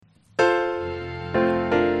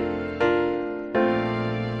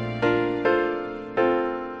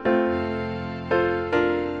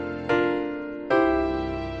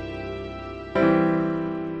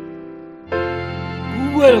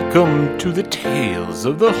Welcome to the Tales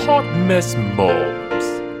of the Hot Mess Moms,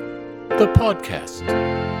 the podcast,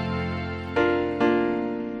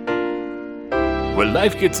 where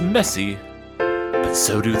life gets messy, but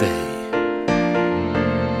so do they.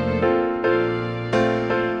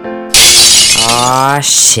 Aw,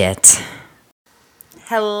 shit.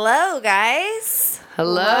 Hello, guys.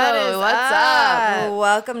 Hello, what's up?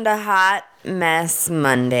 Welcome to Hot Mess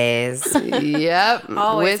Mondays. Yep,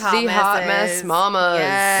 Always with the Hot Mess Mamas.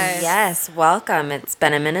 Yes, welcome. It's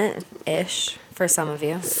been a minute-ish for some of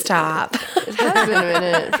you. Stop. It has been a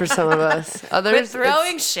minute for some of us. Others,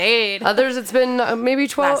 Throwing shade. Others, it's been maybe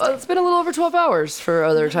 12. It's been a little over 12 hours for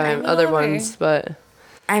other ones, but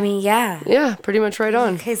I mean, yeah. yeah, pretty much right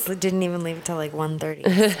on. You guys didn't even leave it till like 1:30. So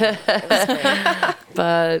it was great.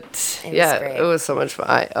 But great. it was so much fun.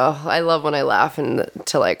 I love when I laugh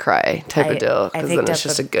until I cry type of deal, because then it's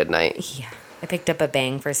just a good night. Yeah. I picked up a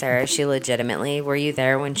bang for Sarah. She legitimately, were you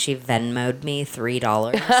there when she Venmo'd me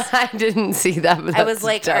 $3? I didn't see that, but I was that's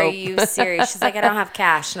like, dope. are you serious? She's like, I don't have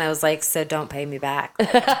cash. And I was like, so don't pay me back.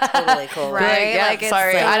 Like, totally cool. Right. Yeah, Like, it's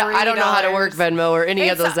sorry. like I don't know how to $3. work Venmo or any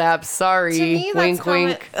of those apps. Sorry. To me, Wink,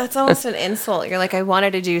 wink. That's almost an insult. You're like, I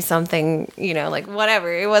wanted to do something, like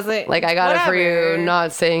whatever. It wasn't Like, I got it for whatever. you,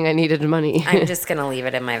 not saying I needed money. I'm just going to leave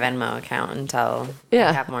it in my Venmo account until I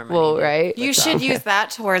have more money. Well, right. You should use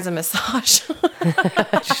that towards a massage.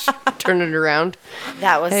 Turn it around.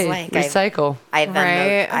 That was Hey, like, recycle. I Venmo'd,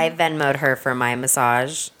 Right. I Venmo'd her for my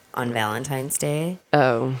massage on Valentine's Day.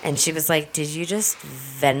 Oh. And she was like, did you just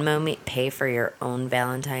Venmo me, pay for your own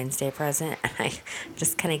Valentine's Day present? And I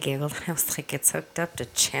just kind of giggled. I was like, it's hooked up to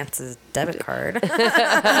Chance's debit card.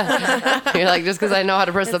 You're like, just because I know how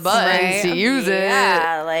to press the buttons to right. use it.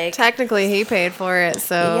 Yeah, like, Technically, he paid for it,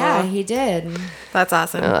 so yeah, he did. that's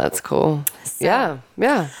awesome. Oh, that's cool. Yeah.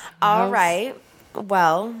 All right.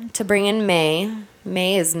 Well, to bring in May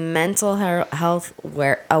is Mental Health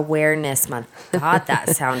Awareness Month. God,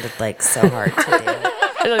 that sounded like so hard to do.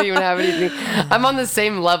 I don't even have anything. I'm on the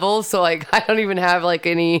same level, so like I don't even have like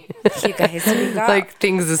any You guys, we got like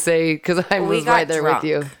things to say because I was got right there drunk.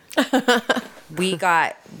 with you.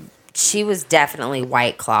 She was definitely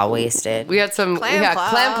White Claw wasted. We had some Clam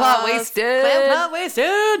clam plot wasted. Clam plot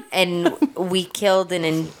wasted. And we killed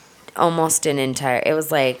almost an entire, it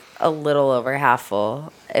was like a little over half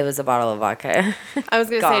full. It was a bottle of vodka. I was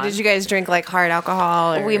going to say, Gone. did you guys drink like hard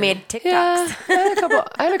alcohol? Or? We made TikToks. Yeah,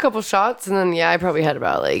 I had a couple shots, and then I probably had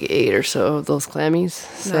about like 8 or so of those clammies.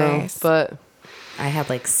 So, Nice. but I had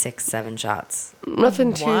like 6, 7 shots.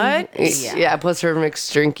 nothing too. What? Yeah, plus her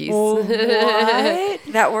mixed drinkies.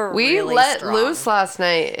 What? That were We really let strong. loose last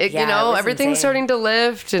night. Yeah, it was Everything's insane. starting to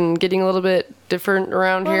lift and getting a little bit different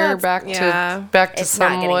around here. Back to It's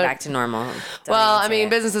somewhat. not getting back to normal. Don't Well, even I say mean, it.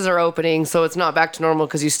 businesses are opening, so it's not back to normal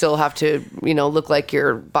because you still have to, look like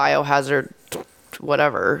you're biohazard,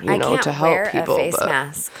 whatever, I can't to help wear people. a face but-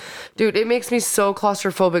 mask. Dude, it makes me so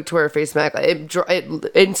claustrophobic to wear a face mask. It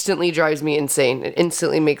instantly drives me insane. It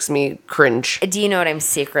instantly makes me cringe. Do you know what I'm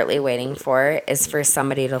secretly waiting for? Is for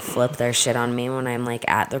somebody to flip their shit on me when I'm like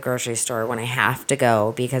at the grocery store when I have to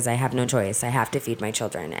go because I have no choice. I have to feed my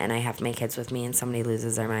children and I have my kids with me and somebody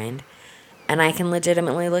loses their mind. And I can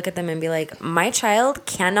legitimately look at them and be like, my child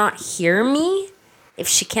cannot hear me if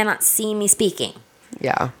she cannot see me speaking.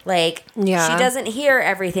 Yeah. Like, Yeah. she doesn't hear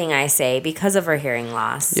everything I say because of her hearing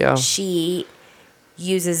loss. Yeah. She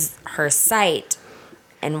uses her sight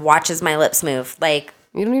and watches my lips move. Like,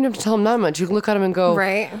 You don't even have to tell them that much. You can look at them and go,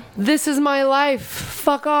 Right. this is my life.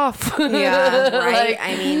 Fuck off. Yeah. right?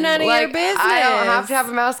 I mean, none of your business. I don't have to have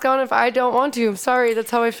a mask on if I don't want to. I'm sorry. That's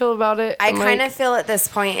how I feel about it. I I'm kind like, of feel at this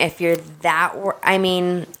point, if you're that, I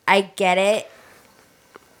mean, I get it.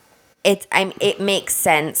 It makes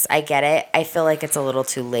sense. I get it. I feel like it's a little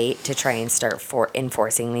too late to try and start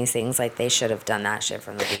enforcing these things. Like they should have done that shit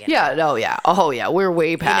from the beginning. Yeah, no, yeah. Oh, yeah. We're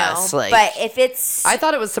way past. But if it's, I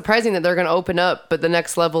thought it was surprising that they're going to open up, but the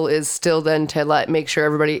next level is still then to make sure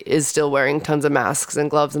everybody is still wearing tons of masks and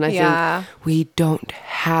gloves. And I Yeah. think we don't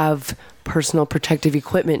have personal protective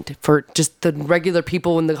equipment for just the regular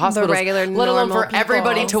people in the hospitals, regular, let alone normal for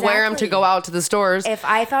everybody to wear them to Exactly. go out to the stores. if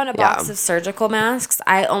I found a box of surgical masks,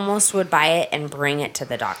 I almost would buy it and bring it to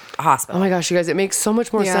the hospital. Oh my gosh, you guys, it makes so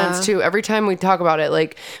much more Yeah. sense too. Every time we talk about it,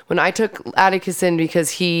 like when I took Atticus in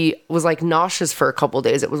because he was like nauseous for a couple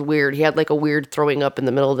days, it was weird. He had like a weird throwing up in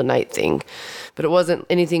the middle of the night thing, but it wasn't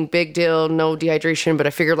anything big deal, no dehydration, but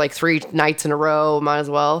I figured like 3 nights in a row, might as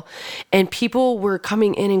well. And people were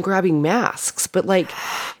coming in and grabbing masks, but like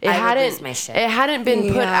it I would lose my shit. been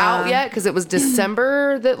put Yeah. out yet because it was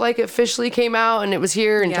December that like officially came out and it was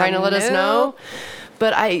here and trying to let us know.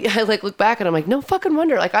 But I like look back and I'm like, no fucking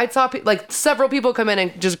wonder. Like I saw like several people come in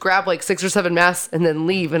and just grab like 6 or 7 masks and then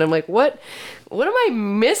leave. And I'm like, what am I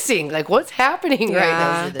missing? Like what's happening right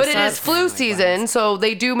now? But it is flu season. So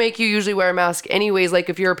they do make you usually wear a mask anyways. Like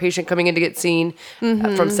if you're a patient coming in to get seen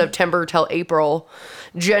from September till April,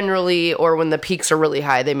 generally, or when the peaks are really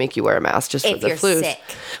high, they make you wear a mask just for the flu. Sick.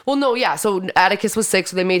 Well, no, yeah. So Atticus was sick,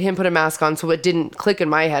 so they made him put a mask on, so it didn't click in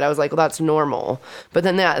my head. I was like, well, that's normal. But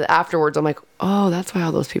then afterwards, I'm like, oh, that's why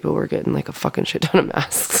all those people were getting like a fucking shit ton of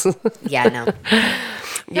masks. Yeah, no.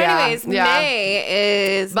 Anyways,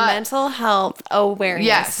 May is Mental Health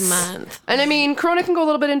Awareness Month. And I mean, Corona can go a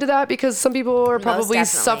little bit into that because some people are probably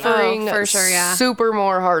suffering for sure, super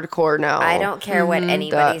more hardcore now. I don't care what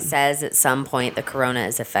anybody says. At some point, the corona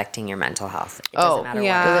is affecting your mental health. It doesn't matter what. It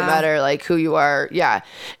doesn't matter like who you are. Yeah.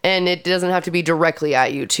 And it doesn't have to be directly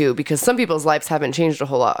at you too, because some people's lives haven't changed a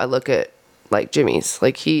whole lot. I look at like Jimmy's,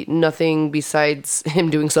 like nothing besides him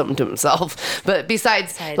doing something to himself, but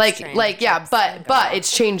besides but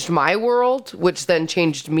it's changed my world, which then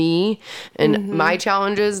changed me and my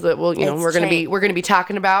challenges that we're gonna be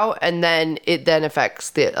talking about, and then it then affects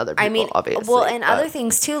the other people, obviously. Well, and other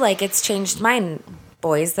things too, like it's changed mine.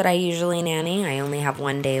 Boys that I usually nanny, I only have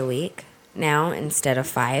 1 day a week now instead of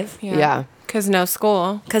 5. Yeah. Because no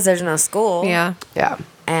school. Because there's no school. Yeah. Yeah.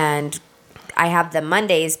 And I have the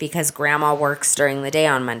Mondays because grandma works during the day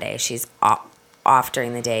on Monday. She's off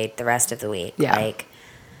during the day the rest of the week. Yeah.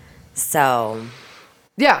 So.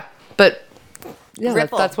 Yeah. But. Yeah,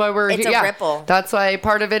 ripple. that's why we're it's here. A ripple. That's why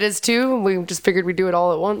part of it is too. We just figured we'd do it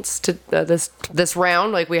all at once to this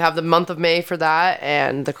round. Like we have the month of May for that,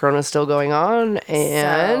 and the corona's still going on.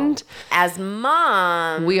 And so, as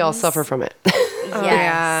moms, we all suffer from it.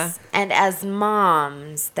 Yes. And as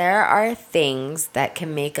moms, there are things that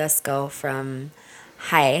can make us go from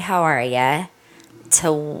 "Hi, how are ya?"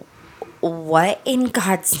 to "What in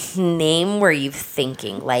God's name were you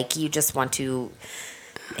thinking?" Like you just want to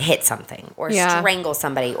hit something or strangle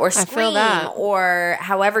somebody or scream or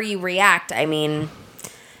however you react. I mean,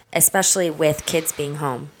 especially with kids being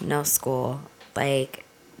home, no school, like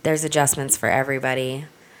there's adjustments for everybody.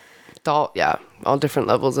 All different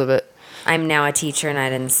levels of it. I'm now a teacher and I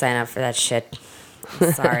didn't sign up for that shit.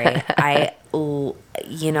 Sorry.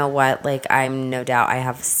 You know what? Like I'm no doubt I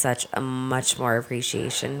have such a much more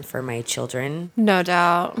appreciation for my children. No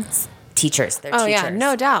doubt. Teachers. They're teachers. Yeah,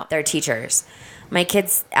 no doubt. They're teachers. My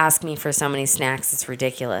kids ask me for so many snacks, it's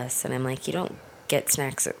ridiculous. And I'm like, you don't get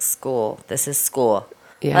snacks at school. This is school.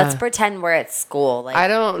 Yeah. Let's pretend we're at school. Like, I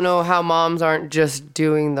don't know how moms aren't just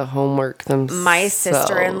doing the homework themselves. My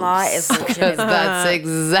sister-in-law is legit. That's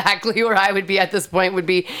exactly where I would be at this point,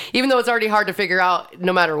 even though it's already hard to figure out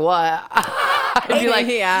no matter what. I'd be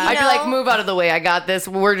like, move out of the way. I got this.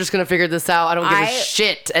 We're just going to figure this out. I don't give a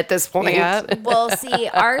shit at this point. Well, see,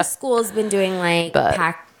 our school's been doing like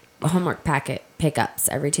homework packet pickups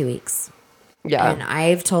every 2 weeks. Yeah. And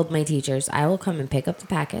I've told my teachers, I will come and pick up the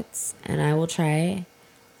packets and I will try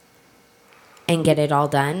and get it all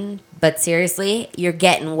done. But seriously, you're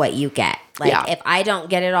getting what you get. Like, if I don't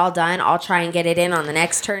get it all done, I'll try and get it in on the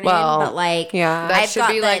next turn in. But like, that should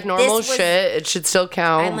be like normal shit. It should still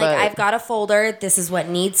count. I'm like, I've got a folder. This is what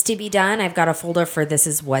needs to be done. I've got a folder for this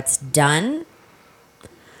is what's done.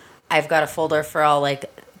 I've got a folder for all like,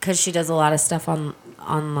 because she does a lot of stuff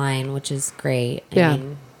online, which is great. I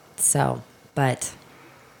mean, but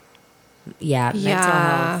mental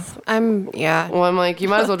health. Well, I'm like, you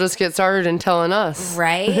might as well just get started in telling us.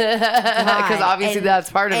 Right? Because obviously that's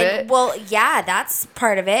part of it. Well, yeah, that's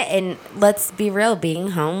part of it. And let's be real,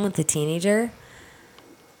 being home with a teenager,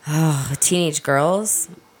 teenage girls,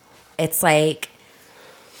 it's like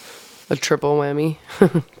a triple whammy,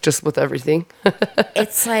 just with everything.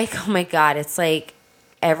 It's like, oh my God, it's like,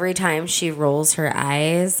 every time she rolls her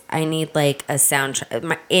eyes, I need like a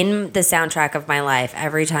soundtrack. In the soundtrack of my life,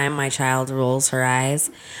 every time my child rolls her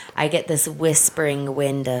eyes, I get this whispering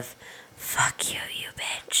wind of, fuck you, you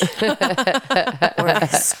bitch. Or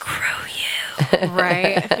screw you.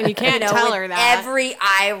 Right. And you can't tell her that. Every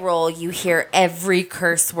eye roll, you hear every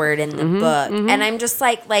curse word in the book. Mm-hmm. And I'm just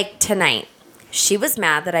like tonight, she was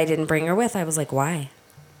mad that I didn't bring her with. I was like, why?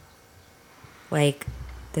 Like,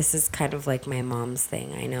 this is kind of like my mom's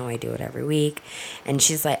thing. I know I do it every week. And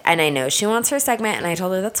she's like, and I know she wants her segment. And I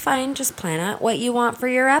told her, that's fine. Just plan out what you want for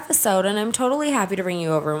your episode. And I'm totally happy to bring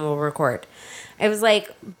you over and we'll record. I was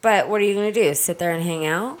like, but what are you going to do? Sit there and hang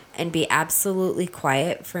out and be absolutely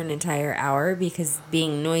quiet for an entire hour? Because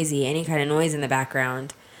being noisy, any kind of noise in the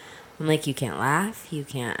background, I'm like, you can't laugh. You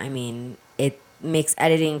can't. I mean, it makes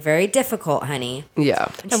editing very difficult, honey. Yeah.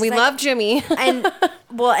 And we love Jimmy. And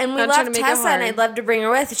Well, and we Not trying to left make it Tessa, and hard. I'd love to bring her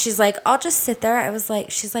with. She's like, I'll just sit there.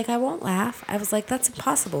 She's like, I won't laugh. I was like, that's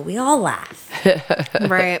impossible. We all laugh.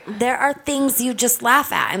 Right. There are things you just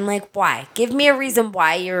laugh at. I'm like, why? Give me a reason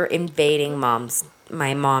why you're invading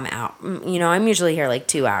my mom out. You know, I'm usually here like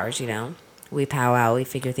 2 hours, you know. We powwow, we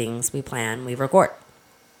figure things, we plan, we record.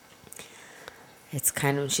 It's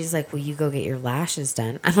kind of, she's like, will you go get your lashes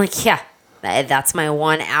done? I'm like, yeah, that's my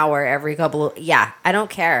 1 hour every yeah, I don't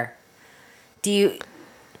care.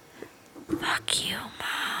 Fuck you,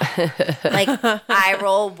 Mom. Like, eye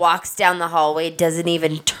roll, walks down the hallway, doesn't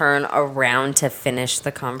even turn around to finish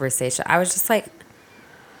the conversation. I was just like,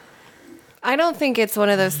 I don't think it's one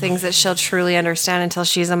of those things that she'll truly understand until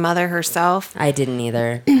she's a mother herself. I didn't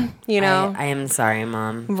either. You know? I am sorry,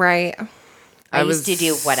 Mom. Right. I used to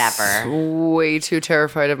do whatever. Way too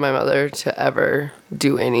terrified of my mother to ever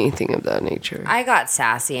do anything of that nature. I got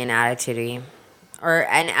sassy and attitudey.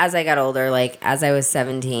 And as I got older, like, as I was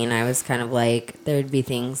 17, I was kind of like, there'd be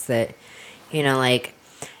things that, you know, like,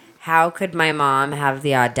 how could my mom have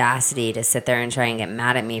the audacity to sit there and try and get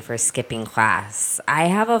mad at me for skipping class? I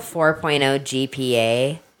have a 4.0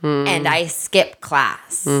 GPA, and I skipped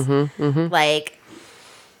class. Like,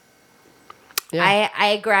 Yeah.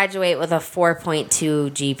 I graduate with a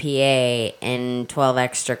 4.2 GPA and 12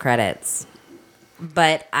 extra credits.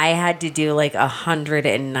 But I had to do like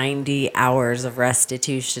 190 hours of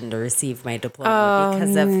restitution to receive my diploma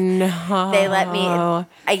because of they let me.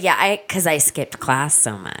 Because I skipped class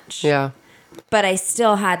so much. Yeah. But I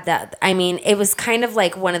still had that. I mean, it was kind of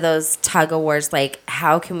like one of those tug of wars. Like,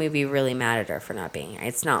 how can we be really mad at her for not being here?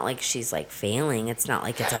 It's not like she's like failing. It's not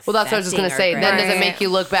like it's Well, that's what I was just going to say. Then does it make you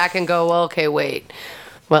look back and go, well, okay, wait.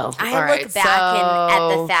 Well, I all look right, back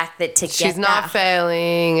at the fact that to get she's not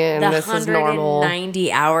failing and the this is normal.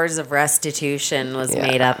 190 hours of restitution was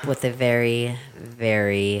made up with a very,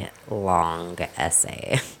 very long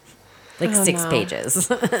essay. Like 6 pages.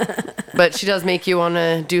 But she does make you want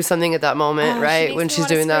to do something at that moment, right? When she's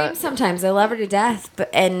doing that. Sometimes I love her to death,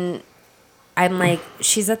 and I'm like,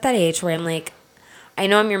 she's at that age where I'm like, I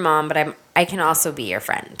know I'm your mom, but I can also be your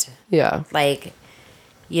friend. Yeah. Like,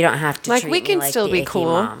 you don't have to Like, treat we me can like still the be icky cool.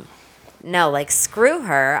 mom. No, like, screw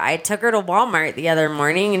her. I took her to Walmart the other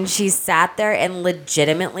morning, and she sat there and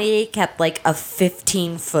legitimately kept, like, a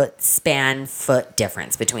 15-foot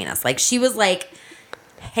difference between us. Like, she was, like,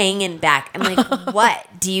 hanging back. I'm like, what?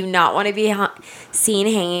 Do you not want to be seen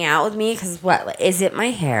hanging out with me? Because what? Like, is it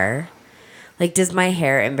my hair? Like, does my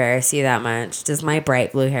hair embarrass you that much? Does my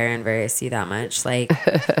bright blue hair embarrass you that much? Like...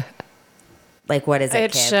 Like, what is it,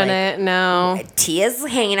 It kid? shouldn't, no. Tia's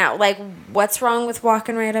hanging out. Like, what's wrong with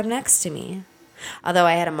walking right up next to me? Although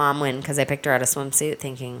I had a mom win because I picked her out a swimsuit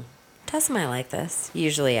thinking, Tessa might like this.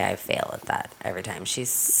 Usually I fail at that every time.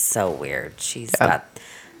 She's so weird. She's got...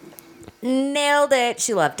 Nailed it.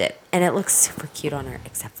 She loved it. And it looks super cute on her,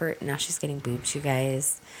 except for now she's getting boobs, you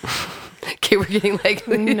guys. Okay, we're getting like...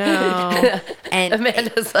 No. And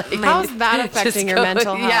Amanda's like... How's that affecting your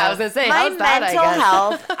mental health? Yeah, I was going to say, my how's that, mental I guess?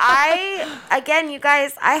 health. Again, you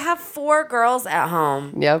guys, I have 4 girls at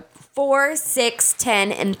home. Yep. 4, 6,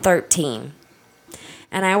 10, and 13.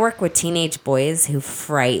 And I work with teenage boys who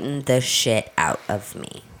frighten the shit out of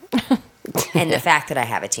me. And the fact that I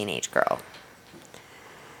have a teenage girl.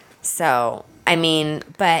 So, I mean,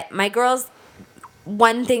 but my girls,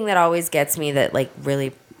 one thing that always gets me that like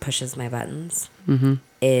really pushes my buttons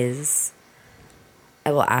is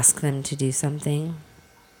I will ask them to do something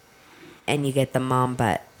and you get the mom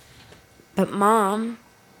but mom.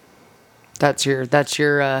 That's your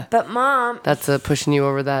But mom. that's pushing you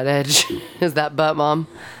over that edge. Is that butt, mom?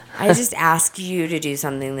 I just asked you to do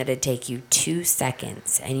something that'd take you 2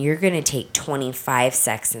 seconds, and you're gonna take 25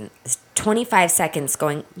 seconds. 25 seconds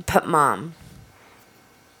going, but mom.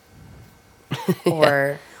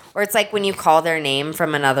 Or it's like when you call their name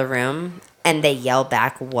from another room and they yell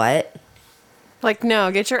back, "What?" Like,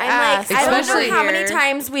 no, get your I'm ass. like, I don't Especially know how many here.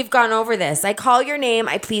 times we've gone over this. I call your name.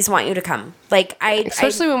 I please want you to come. Like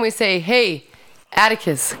Especially when we say, "Hey,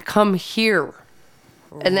 Atticus, come here,"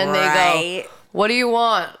 and then they Right. go, "What do you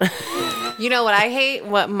want?" You know what I hate?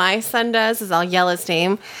 What my son does is I'll yell his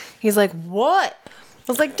name. He's like, what?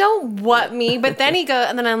 I was like, don't what me. But then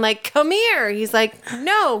and then I'm like, come here. He's like,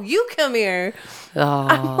 no, you come here.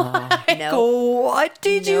 Oh, No. What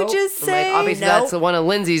did you just say? like, obviously Nope. that's one of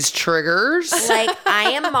Lindsay's triggers. Like, I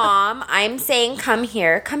am mom. I'm saying, come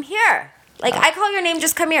here. Come here. Like, I call your name.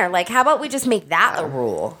 Just come here. Like, how about we just make that a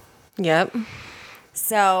rule? Yep.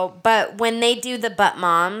 So, but when they do the butt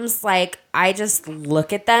moms, like, I just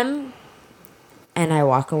look at them and I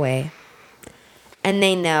walk away. And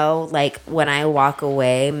they know, like, when I walk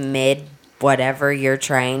away mid whatever you're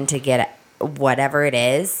trying to get whatever it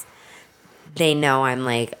is, they know I'm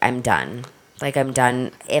like, I'm done. Like, I'm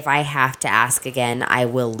done. If I have to ask again, I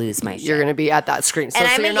will lose my shit. You're gonna be at that screen. So, And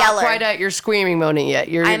so I'm you're a not yeller. quite at your screaming moment yet.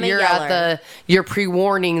 You're I'm a you're yeller. you're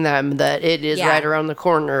pre-warning them that it is Yeah. right around the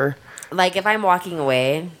corner. Like, if I'm walking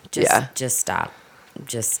away, just stop.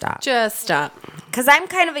 Just stop. Just stop. Because I'm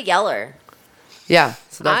kind of a yeller. Yeah.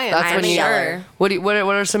 So I am that's when a you. yeller. What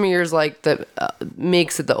are some of yours like that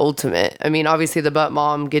makes it the ultimate? I mean, obviously the butt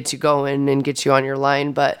mom gets you going and gets you on your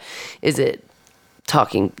line, but is it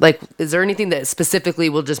talking? Like, is there anything that specifically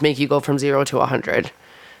will just make you go from 0 to 100?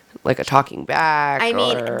 Like a talking back? I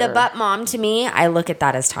mean, or- the butt mom, to me, I look at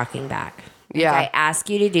that as talking back. Yeah. If I ask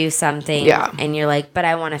you to do something Yeah. and you're like, but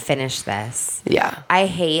I want to finish this. Yeah. I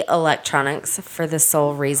hate electronics for the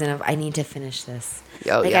sole reason of I need to finish this.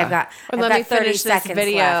 Oh, like yeah. I've got, Or I've let me got 30 finish this seconds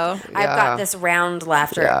video. left. I've Yeah. got this round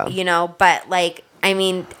left, or Yeah. you know. But like, I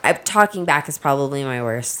mean, talking back is probably my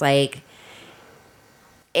worst. Like,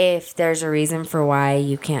 if there's a reason for why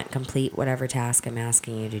you can't complete whatever task I'm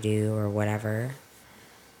asking you to do or whatever,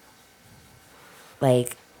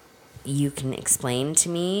 like, you can explain to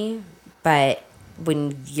me, but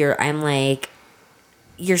when I'm like,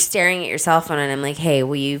 you're staring at your cell phone and I'm like, hey,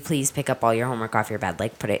 will you please pick up all your homework off your bed?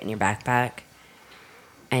 Like, put it in your backpack.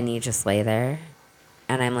 And you just lay there.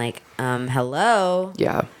 And I'm like, hello?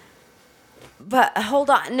 Yeah. But hold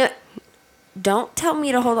on. No, don't tell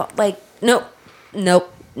me to hold on. Like, nope.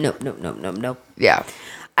 Yeah.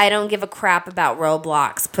 I don't give a crap about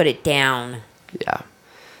Roblox. Put it down. Yeah.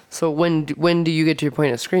 So when do you get to your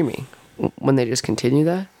point of screaming? When they just continue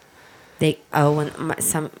that?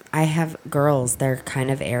 I have girls. They're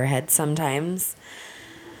kind of airheads sometimes.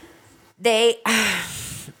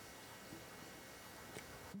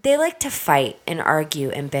 They like to fight and argue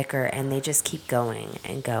and bicker, and they just keep going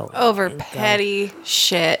and going. Over and petty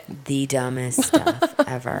shit. the dumbest stuff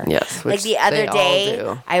ever. Yes, Like which the other they all day,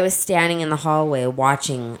 do. I was standing in the hallway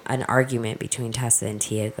watching an argument between Tessa and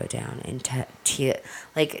Tia go down. And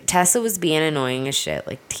Tessa was being annoying as shit.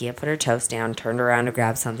 Like, Tia put her toast down, turned around to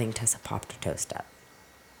grab something. Tessa popped her toast up.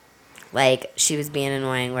 Like, she was being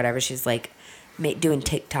annoying, whatever. She's like doing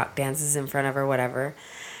TikTok dances in front of her, whatever.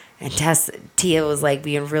 And Tia was like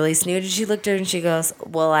being really snooty. She looked at her and she goes,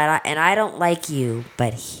 well, I don't like you,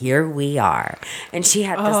 but here we are. And she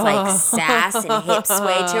had this like sass and hip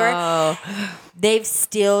sway to her. They've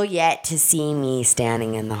still yet to see me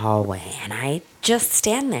standing in the hallway. And I just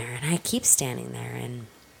stand there and I keep standing there. And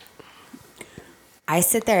I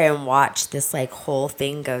sit there and watch this like whole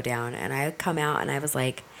thing go down. And I come out and I was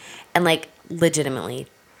like, and like legitimately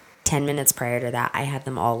 10 minutes prior to that, I had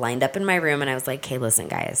them all lined up in my room, and I was like, hey, listen,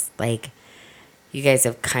 guys, like, you guys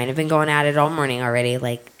have kind of been going at it all morning already.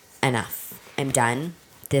 Like, enough. I'm done.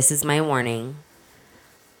 This is my warning.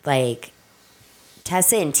 Like,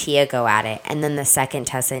 Tessa and Tia go at it, and then the second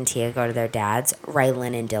Tessa and Tia go to their dads,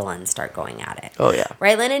 Rylan and Dylan start going at it. Oh, yeah.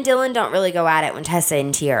 Rylan and Dylan don't really go at it when Tessa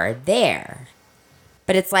and Tia are there.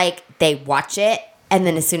 But it's like they watch it, and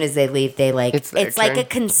then as soon as they leave, they like, It's it's their like turn. a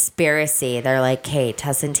conspiracy. They're like, hey,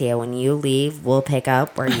 Tess and Tia, when you leave, we'll pick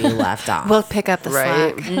up where you left off. We'll pick up the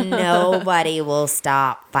Right. slack. Nobody will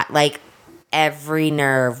stop. Like, every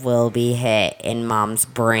nerve will be hit in mom's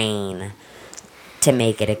brain to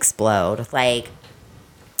make it explode. Like,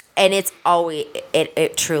 and it's always,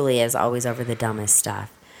 it truly is always over the dumbest stuff.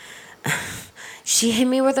 She hit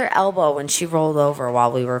me with her elbow when she rolled over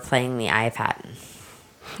while we were playing the iPad.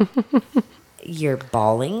 You're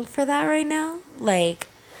bawling for that right now? Like,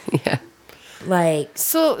 Yeah. like,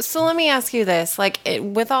 So let me ask you this: like,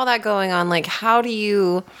 with all that going on, like, how do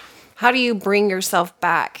you bring yourself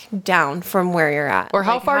back down from where you're at? Or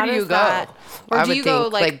how Like, far do you does go? that- Or I do would you go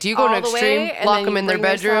think, like do you go an all the extreme, way and lock then them you in their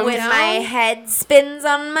bring yourself bedroom? when down? my head spins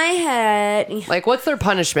on my head. Like, what's their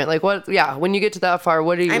punishment? Like, what? Yeah, when you get to that far,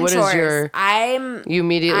 what do you? I'm What chores. is your? You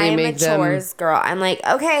immediately I'm make a them. chores girl. I'm like,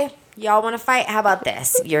 okay, y'all want to fight? How about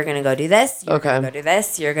this? You're gonna go do this. You're Okay. gonna go do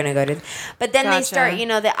this. You're gonna go do. But then they Gotcha. start,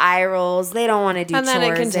 the eye rolls. They don't want to do And then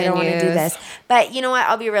it chores. They don't want to do continues. this. But you know what?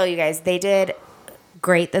 I'll be real, you guys. They did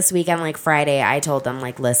great this weekend. Like Friday, I told them,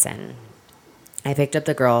 like, listen, I picked up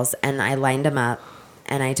the girls and I lined them up,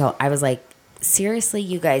 and I was like, seriously,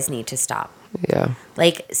 you guys need to stop. Yeah.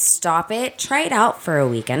 Like, stop it. Try it out for a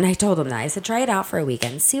weekend. I told him that. I said, try it out for a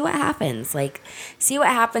weekend. See what happens. Like, see what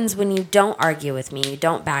happens when you don't argue with me. You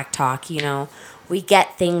don't back talk. We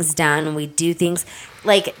get things done. We do things.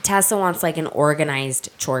 Like, Tessa wants, like, an organized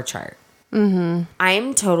chore chart. Mm-hmm.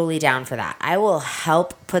 I'm totally down for that. I will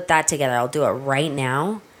help put that together. I'll do it right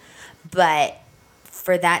now. But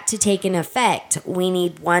for that to take an effect, we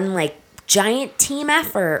need one, like, giant team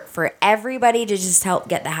effort for everybody to just help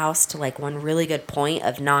get the house to like one really good point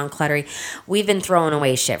of non-cluttering. We've been throwing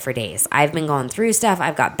away shit for days. I've been going through stuff.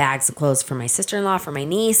 I've got bags of clothes for my sister-in-law, for my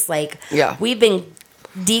niece. Like, we've been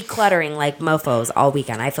decluttering like mofos all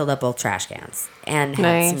weekend. I filled up both trash cans and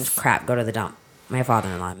had some crap go to the dump. My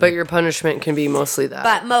father-in-law. But your punishment can be mostly that.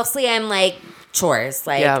 But mostly I'm like chores.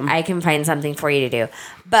 Like, I can find something for you to do.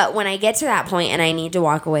 But when I get to that point and I need to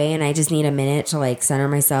walk away and I just need a minute to like center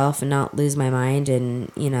myself and not lose my mind, and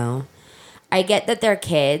you know, I get that they're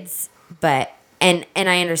kids, but and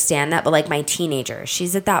I understand that, but like my teenager,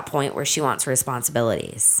 she's at that point where she wants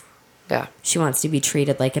responsibilities. Yeah. She wants to be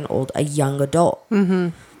treated like a young adult. Mm-hmm.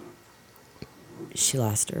 She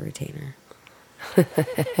lost her retainer.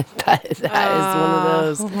 that is one of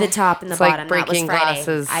those. The top and the It's bottom. like breaking that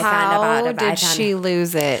was Friday. glasses. How did she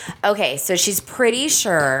lose it? Okay, so she's pretty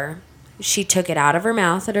sure she took it out of her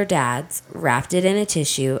mouth at her dad's, wrapped it in a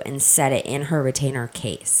tissue, and set it in her retainer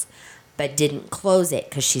case, but didn't close it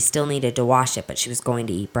because she still needed to wash it, but she was going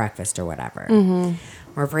to eat breakfast or whatever. Mm-hmm.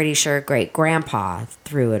 We're pretty sure great grandpa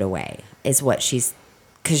threw it away, is what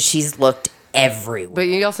because she's looked everywhere. But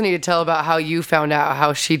you also need to tell about how you found out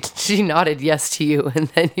how she nodded yes to you, and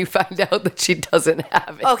then you find out that she doesn't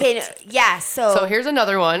have it. Okay, yeah, so here's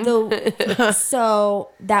another one. So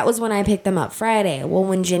that was when I picked them up Friday. Well,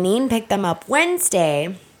 when Janine picked them up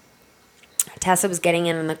Wednesday, Tessa was getting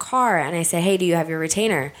in the car, and I said, hey, do you have your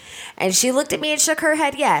retainer? And she looked at me and shook her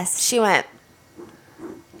head yes. She went,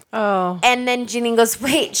 oh. And then Janine goes,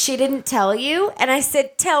 wait, she didn't tell you? And I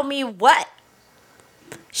said, tell me what?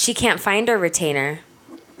 She can't find her retainer.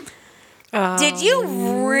 Did you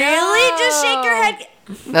really just shake your head?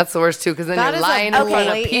 That's the worst too, because then you're lying in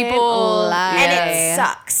front of people. And it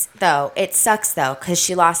sucks though. Because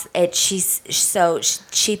she lost it.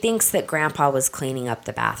 She thinks that Grandpa was cleaning up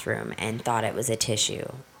the bathroom and thought it was a tissue.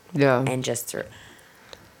 Yeah. And just threw.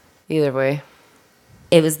 Either way,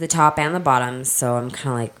 it was the top and the bottom. So I'm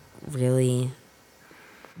kind of like, really.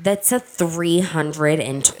 That's a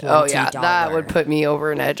 $320. Oh yeah, that would put me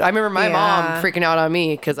over an edge. I remember my mom freaking out on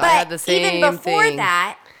me because I had the same thing. Even before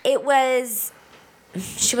that, it was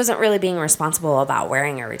she wasn't really being responsible about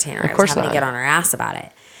wearing a retainer. I was having to get on her ass about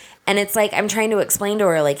it. And it's like I'm trying to explain to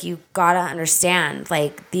her, like, you gotta understand,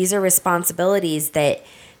 like, these are responsibilities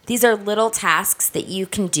these are little tasks that you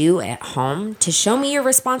can do at home to show me you're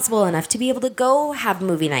responsible enough to be able to go have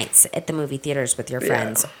movie nights at the movie theaters with your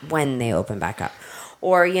friends when they open back up.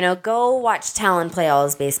 Or, you know, go watch Talon play all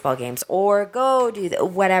his baseball games. Or go do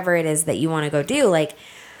whatever it is that you want to go do. Like,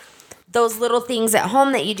 those little things at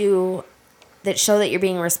home that you do that show that you're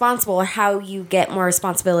being responsible are how you get more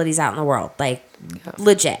responsibilities out in the world. Like,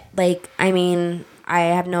 legit. Like, I mean, I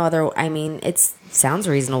have no other... I mean, it sounds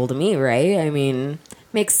reasonable to me, right? I mean,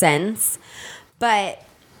 makes sense. But...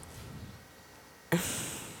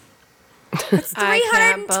 It's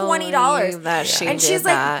 $320 that she and did she's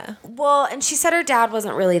that. Like, well, and she said her dad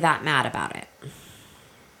wasn't really that mad about it.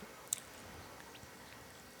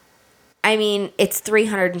 I mean, it's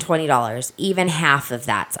 $320. Even half of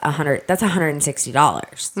that's $100. That's $160.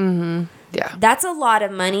 Mm-hmm. Yeah, that's a lot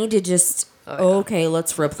of money to just okay,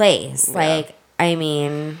 let's replace. Yeah. Like, I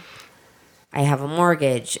mean, I have a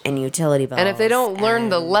mortgage and utility bills. And if they don't learn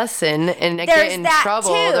the lesson and get in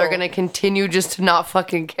trouble, they're going to continue just to not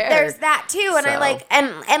fucking care. There's that too. And I like,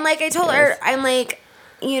 and like I told her, I'm like,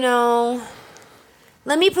 you know,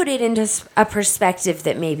 let me put it into a perspective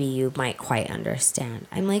that maybe you might quite understand.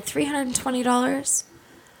 I'm like, $320.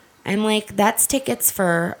 I'm like, that's tickets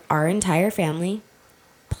for our entire family,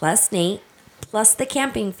 plus Nate, plus the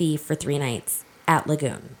camping fee for 3 nights at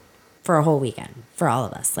Lagoon for a whole weekend for all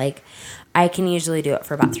of us. Like, I can usually do it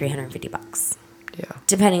for about $350. Yeah.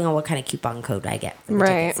 Depending on what kind of coupon code I get for the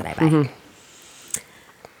tickets that I buy. Mm-hmm.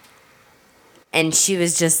 And she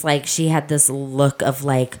was just like, she had this look of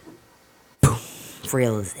like, boom,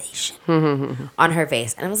 realization on her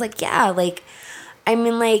face. And I was like, yeah, like, I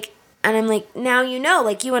mean, like, and I'm like, now you know,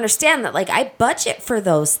 like, you understand that, like, I budget for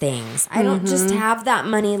those things. I don't just have that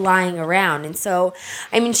money lying around. And so,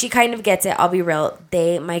 I mean, she kind of gets it. I'll be real.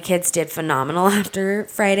 My kids did phenomenal after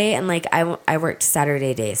Friday. And, like, I worked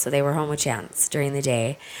Saturday day. So they were home with Chance during the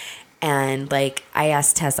day. And, like, I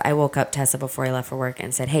woke up Tessa before I left for work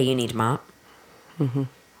and said, hey, you need to mop. Mm-hmm.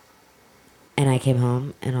 And I came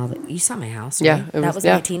home and you saw my house, right? Yeah. That was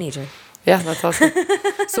my teenager. Yeah, that's awesome.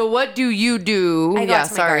 So what do you do? I go out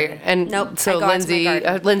to my garden. And nope, so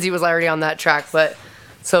Lindsay was already on that track, but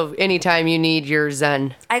so anytime you need your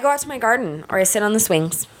zen. I go out to my garden or I sit on the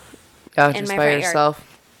swings. Yeah, just by yourself.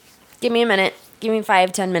 Yard. Give me a minute. Give me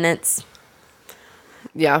 5-10 minutes.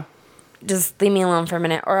 Yeah. Just leave me alone for a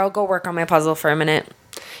minute or I'll go work on my puzzle for a minute.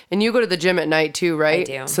 And you go to the gym at night too, right?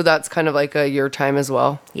 I do. So that's kind of like your time as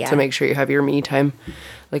well. Yeah. To make sure you have your me time,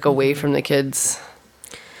 like away from the kids.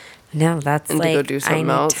 No, that's And to like go do I something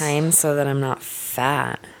need else. time so that I'm not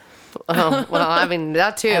fat. Oh, well, I mean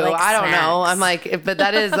that too. I like I don't know. snacks. I'm like, but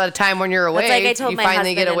that is the time when you're away. It's like I told you my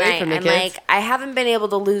finally husband get away tonight, from the I'm kids, like, I haven't been able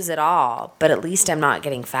to lose it all, but at least I'm not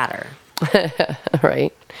getting fatter.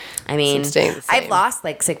 right? I mean, staying the I've same. lost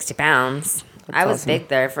like 60 pounds. I was awesome. big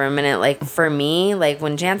there for a minute. Like for me, like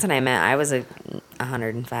when Jance and I met, I was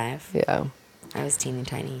 105. Yeah. I was teeny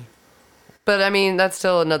tiny. But I mean, that's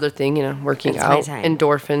still another thing, working It's my out, time.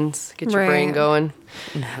 endorphins, get your brain Right. going.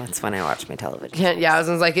 No, it's when I watch my television. Yeah, I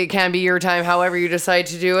was like, it can be your time, however you decide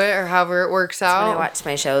to do it, or however it works When I out. watch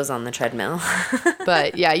my shows on the treadmill.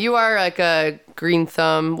 But yeah, you are like a green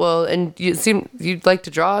thumb. Well, and you seem you'd like to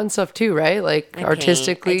draw and stuff too, right? Like I paint.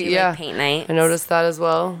 artistically, I do, like, yeah. paint nights. I noticed that as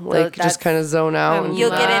well. Like that's- just kind of zone out. And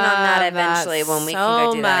You'll get in on that Love that eventually when we can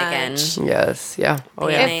go so do that again. much. Yes, yeah. Oh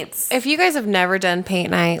Paint yeah. nights. If you guys have never done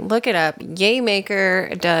paint night, look it up.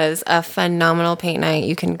 Yaymaker does a phenomenal paint night.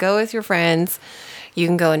 You can go with your friends. You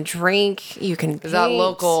can go and drink. You can. Is that paint.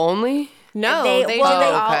 local only? No, They- they, well, do they-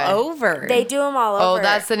 it all okay. over. They do them all Oh, over.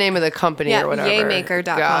 that's the name of the company Yeah, or whatever.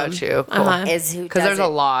 Yaymaker.com. Got you. Cool. Uh-huh. is who Because does there's a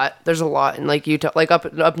it. lot. There's a lot in like Utah, like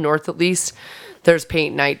up north at least. There's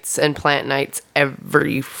paint nights and plant nights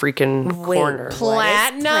every freaking Wait, corner. what is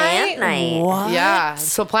Plant night? Plant night? What? Yeah.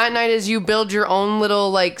 So plant night is you build your own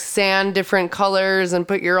little like sand, different colors, and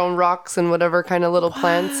put your own rocks and whatever kind of little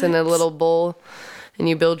plants in a little bowl, and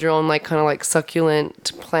you build your own like kind of like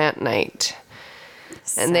succulent plant night.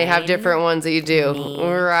 And they have Sign different ones that you do,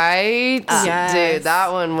 right? Yes. Dude,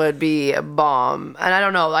 that one would be a bomb. And I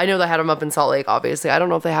don't know. I know they had them up in Salt Lake, obviously. I don't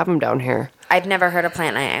know if they have them down here. I've never heard of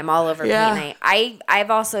plant night. I'm all over Yeah. paint night.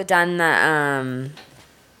 I've also done the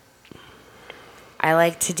I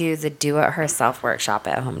like to do the do it herself workshop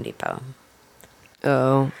at Home Depot.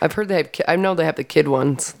 Oh, I've heard they have. I know they have the kid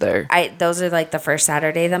ones there. Those are like the first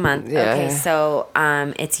Saturday of the month. Yeah. Okay, so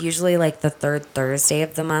it's usually like the third Thursday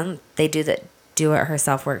of the month. They do the do it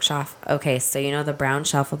herself workshop. Okay, so you know the brown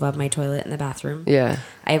shelf above my toilet in the bathroom? Yeah,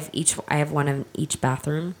 I have one in each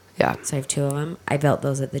bathroom. yeah. So I have two of them. I built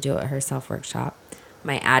those at the do it herself workshop.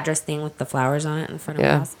 My address thing with the flowers on it in front of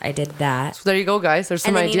Yeah. my house. I did that. So there you go, guys. There's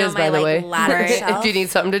some And then, you know, ideas, my, by the like, way. ladder if shelf? you need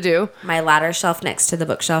something to do, My ladder shelf next to the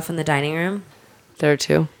bookshelf in the dining room. there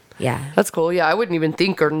too. Yeah. That's cool. Yeah, I wouldn't even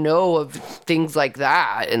think or know of things like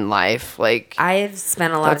that in life. Like I've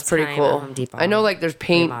spent a lot that's of pretty time cool. at Home Depot. I know like there's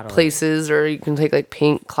paint remodeling. places or you can take like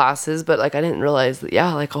paint classes, but like I didn't realize that.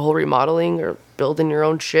 Yeah, like a whole remodeling or building your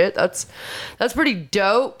own shit. That's pretty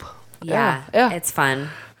dope. Yeah, yeah. it's fun.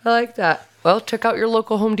 I like that. Well, check out your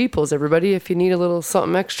local Home Depots, everybody, if you need a little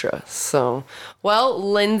something extra. So, well,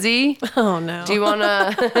 Lindsay, Oh no. do you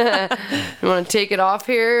wanna take it off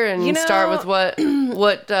here and You know- start with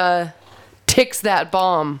what ticks that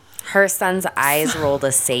bomb? Her son's eyes roll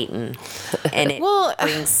to Satan, and it Well-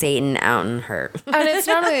 brings Satan out in her. And it's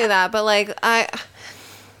not only that, but like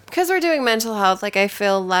because we're doing mental health, like I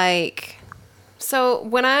feel like, so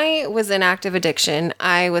when I was in active addiction,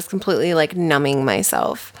 I was completely like numbing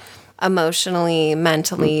myself emotionally,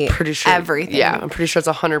 mentally, Pretty sure. everything. Yeah, I'm pretty sure it's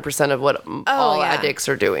 100% of what all yeah. addicts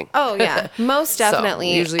are doing. Oh yeah, most So,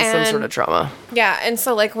 definitely. usually some And- sort of trauma. Yeah, and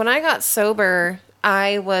so like when I got sober,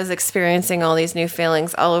 I was experiencing all these new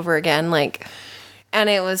feelings all over again, like, and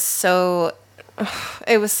it was so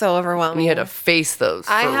overwhelming. You had to face those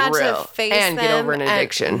for I had real. to face and get them over an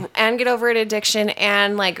addiction. and get over an addiction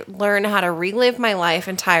and like learn how to relive my life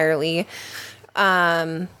entirely.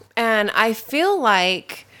 And I feel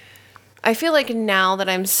like now that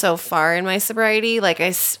I'm so far in my sobriety, like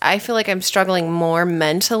I feel like I'm struggling more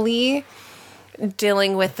mentally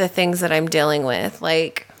dealing with the things that I'm dealing with,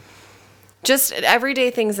 like just everyday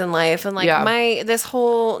things in life. And like Yeah. this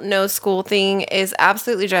whole no school thing is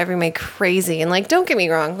absolutely driving me crazy. And like, don't get me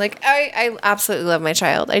wrong. Like I absolutely love my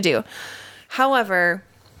child. I do. However,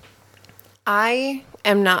 I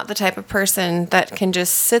am not the type of person that can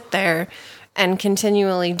just sit there and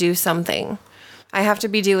continually do something. I have to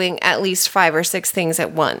be doing at least 5 or 6 things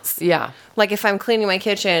at once. Yeah. Like if I'm cleaning my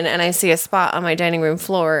kitchen and I see a spot on my dining room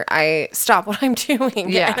floor, I stop what I'm doing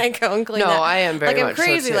Yeah. and I go and clean No, that. I am very like much I'm so,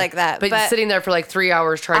 crazy too. like that. But sitting there for like 3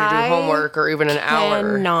 hours trying to do I homework or even an hour.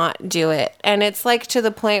 cannot do it. And it's like to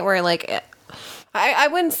the point where like I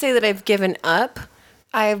wouldn't say that I've given up.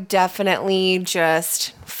 I've definitely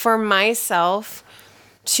just for myself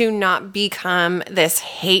to not become this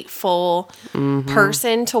hateful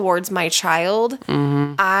person towards my child.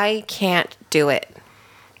 I can't do it.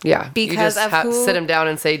 Yeah. Because you just of who- sit him down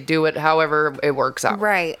and say, do it however it works out.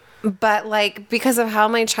 Right. But like because of how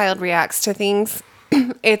my child reacts to things,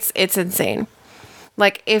 it's insane.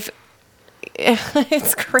 Like if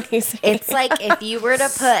it's crazy. It's like if you were to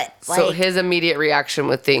put like, So his immediate reaction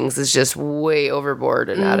with things is just way overboard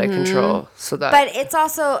and out of control. So that, but it's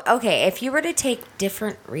also okay if you were to take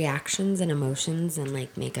different reactions and emotions and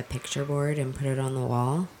like make a picture board and put it on the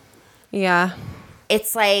wall. Yeah.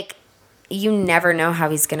 It's like you never know how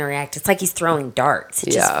he's gonna react. It's like he's throwing darts.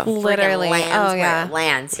 It Yeah. just freaking Literally. lands Oh, where yeah. it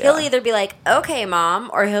lands. He'll either be like, "Okay, mom,"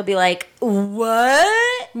 or he'll be like,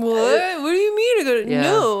 "What? What? What do you mean? I gotta yeah,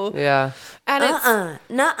 no. yeah. And it's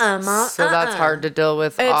Nuh-uh, mom. So that's hard to deal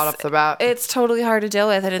with off the bat. It's totally hard to deal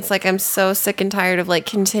with, and it's like I'm so sick and tired of like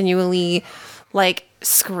continually like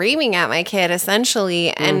screaming at my kid essentially,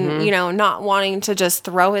 and you know, not wanting to just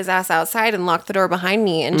throw his ass outside and lock the door behind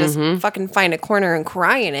me and just fucking find a corner and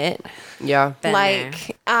cry in it. Yeah. Been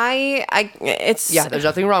Like it's Yeah, there's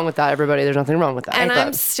nothing wrong with that, everybody. There's nothing wrong with that. and But-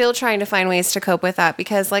 I'm still trying to find ways to cope with that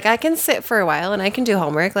because like I can sit for a while and I can do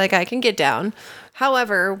homework, like I can get down.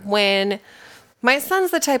 However, when my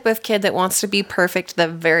son's the type of kid that wants to be perfect the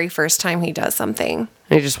very first time he does something.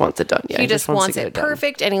 he just wants it done. Yeah, He just wants to get it done.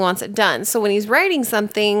 perfect and he wants it done. So when he's writing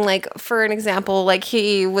something, like for an example, like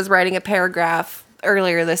he was writing a paragraph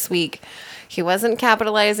earlier this week. He wasn't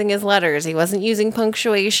capitalizing his letters. He wasn't using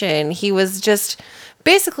punctuation. He was just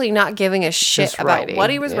basically not giving a shit Just about writing, what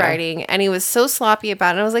he was yeah. writing. And he was so sloppy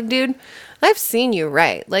about it. I was like, dude, I've seen you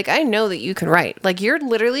write. Like, I know that you can write. Like, you're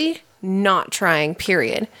literally not trying,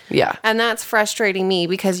 period. Yeah. And that's frustrating me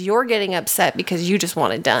because you're getting upset because you just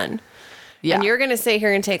want it done. Yeah. And you're going to sit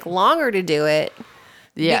here and take longer to do it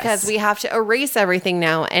Yes. because we have to erase everything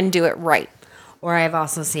now and do it right. Or I've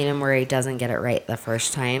also seen him where he doesn't get it right the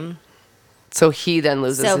first time. So he then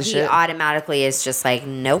loses So his he shit. automatically is just like,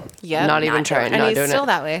 nope. Yep. Not even not trying. doing And Not he's doing still it.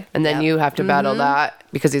 that way. And then you have to battle that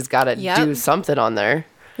because he's got to Yep. do something on there.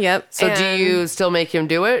 Yep. So do And, you still make him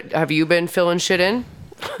do it? Have you been filling shit in?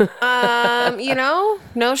 you know,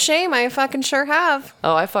 no shame. I fucking sure have.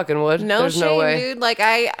 Oh, I fucking would. No There's shame, no way. dude. Like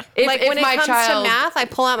If when it my comes child- to math, I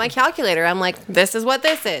pull out my calculator. I'm like, this is what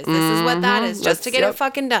this is. This is what that is, just to get Yep. it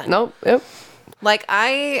fucking done. Nope. Yep. Like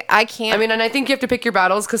I can't. I mean, and I think you have to pick your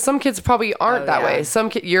battles because some kids probably aren't that yeah. way. Some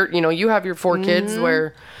you have your 4 kids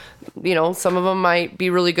where, some of them might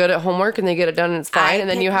be really good at homework and they get it done and it's fine. And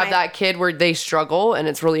then pick you have my- that kid where they struggle and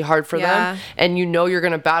it's really hard for Yeah. them. And you're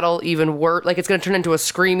going to battle even worse. Like it's going to turn into a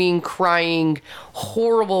screaming, crying,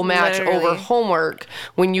 horrible match Literally. over homework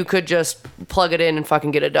when you could just plug it in and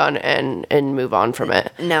fucking get it done and move on from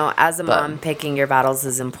it. No, as a mom, picking your battles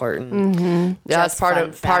is important. Yeah, that's Just part fun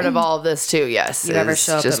of fact. all of this too. Yes. You ever is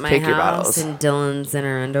show up just at my pick your house battles. and Dylan's in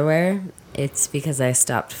her underwear? It's because I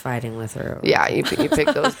stopped fighting with her. Yeah, you pick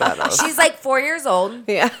those battles. She's like 4 years old.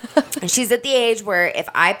 yeah. And she's at the age where if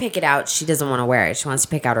I pick it out, she doesn't want to wear it. She wants to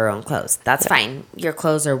pick out her own clothes. That's fine. Your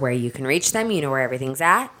clothes are where you can reach them. You know where everything's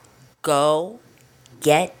at. Go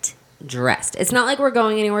get dressed. It's not like we're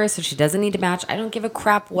going anywhere, so she doesn't need to match. I don't give a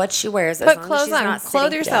crap what she wears. As Put long as clothes she's on. not Clothe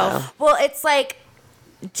sitting- yourself. Well, it's like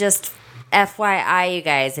just FYI, you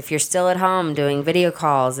guys, if you're still at home doing video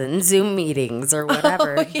calls and Zoom meetings or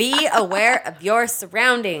whatever, be aware of your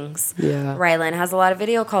surroundings. Yeah. Rylan has a lot of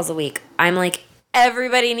video calls a week. I'm like,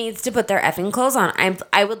 everybody needs to put their effing clothes on.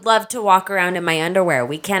 I would love to walk around in my underwear.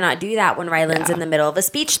 We cannot do that when Rylan's in the middle of a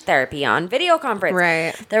speech therapy on video conference.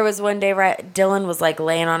 Right. There was one day Dylan was like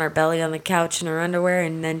laying on her belly on the couch in her underwear,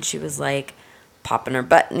 and then she was like popping her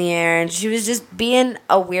butt in the air, and she was just being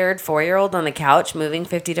a weird 4-year-old on the couch, moving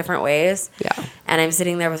 50 different ways. Yeah. And I'm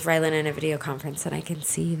sitting there with Rylan in a video conference, and I can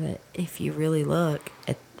see that if you really look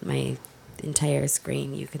at my entire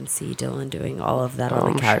screen, you can see Dylan doing all of that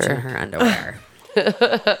on the couch sure. in her underwear.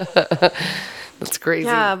 That's crazy.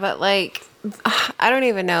 Yeah, but like I don't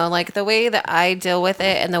even know. Like the way that I deal with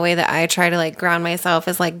it and the way that I try to like ground myself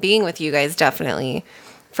is like being with you guys, definitely.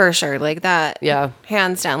 For sure. Like that. Yeah.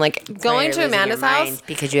 Hands down. Like going to Amanda's house.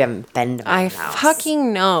 because you haven't been to my I house.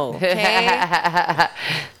 fucking know. Okay.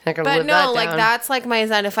 Not gonna But live no, that like down. that's like my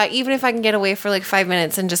zen. Even if I can get away for like 5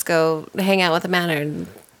 minutes and just go hang out with Amanda and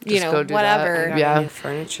Just go do that. whatever. Got Yeah. new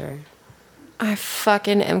furniture. I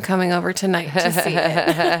fucking am coming over tonight to see it.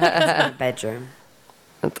 It's my bedroom.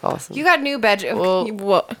 That's awesome. You got new bedroom. Well,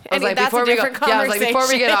 Whoa. I was like, That's before a we go, different yeah, I was like, before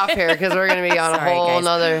we get conversation. off here, because we're gonna be on a Sorry, whole guys.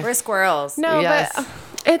 nother. We're squirrels. No, Yes. but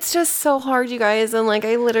it's just so hard, you guys. And like,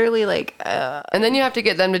 I literally like, And then you have to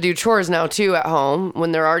get them to do chores now too at home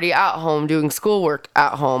when they're already at home doing schoolwork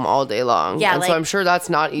at home all day long. Yeah, and so like- I'm sure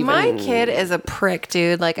that's not even. my kid is a prick,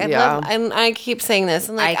 dude. Like, I Yeah. love, and I keep saying this,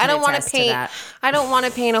 and like, I I can don't want to attest to paint, that. I don't want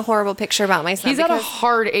to paint a horrible picture about my son. He's at a because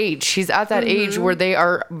hard age. He's at that age where they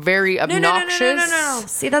are very obnoxious. No.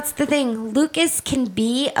 See, that's the thing. Lucas can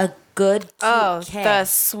be a good cute Oh, kid. the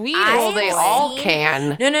sweetest. Well, they I've all seen-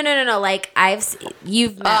 can. No. Like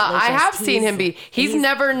you've met. Lucas. I have seen him be. He's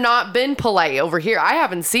never not been polite over here. I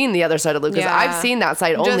haven't seen the other side of Lucas. Yeah. I've seen that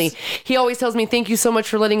side only. He always tells me, "Thank you so much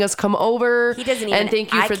for letting us come over." He doesn't even. And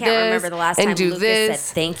thank you I for can't this. remember the last and time do Lucas this.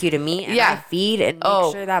 said thank you to me. And Yeah. I feed and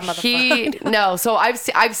make sure that motherfucker. No. So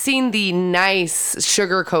I've seen the nice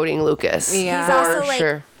sugarcoating Lucas. Yeah. He's also for like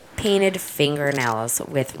sure. painted fingernails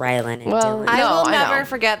with Rylan and Well, Dylan. I No, will I never know.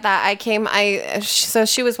 forget that. So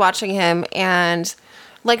she was watching him, and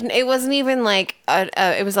like it wasn't even like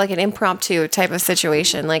it was like an impromptu type of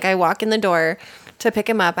situation. Like I walk in the door to pick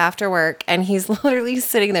him up after work, and he's literally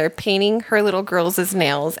sitting there painting her little girls'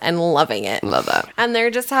 nails and loving it. Love that. And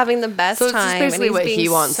they're just having the best So it's time. just basically and what he's he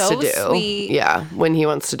being wants so to do. Sweet. Yeah, when he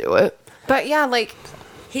wants to do it. But yeah, like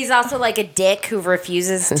He's also like a dick who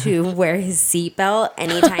refuses to wear his seatbelt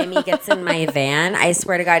anytime he gets in my van. I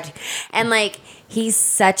swear to God. And like, he's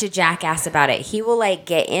such a jackass about it. He will like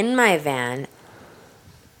get in my van,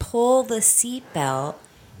 pull the seatbelt,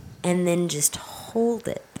 and then just hold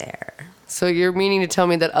it there. So you're meaning to tell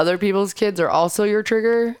me that other people's kids are also your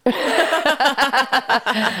trigger?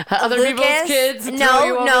 Other people's kids? throw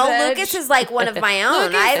you over the edge? Lucas is like one of my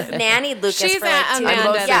own. I've nannied Lucas She's for like 2 Amanda. I'm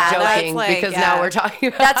mostly Yeah, joking that's like, because yeah. now we're talking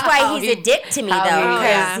about That's why how he's a dick to me, though.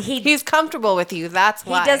 how he- Because he's comfortable with you. That's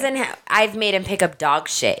why he doesn't. I've made him pick up dog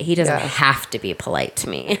shit. He doesn't Yeah. have to be polite to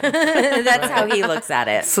me. That's how he looks at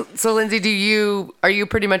it. So Lindsay, are you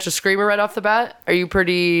pretty much a screamer right off the bat? Are you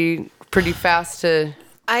pretty fast to,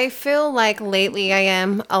 I feel like lately I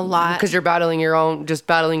am a lot. because you're battling your own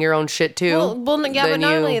shit too? Well, yeah, but Then not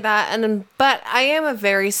you- only that, but I am a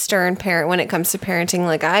very stern parent when it comes to parenting.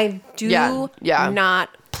 Like I do Yeah. not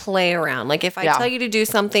play around. Like if I Yeah. tell you to do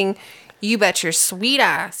something, you bet your sweet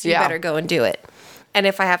ass you Yeah. better go and do it. And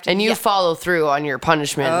if I have to, And you follow through on your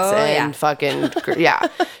punishments Oh, and yeah. fucking yeah.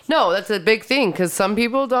 No, that's a big thing because some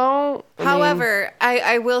people don't. I mean, However,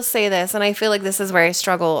 I will say this, and I feel like this is where I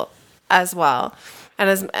struggle as well.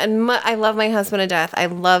 I love my husband to death. I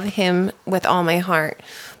love him with all my heart.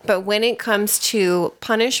 But when it comes to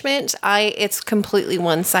punishment, it's completely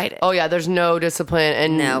one-sided. oh yeah, there's no discipline,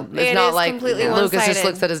 and No. it's It not is like completely Lucas just one-sided.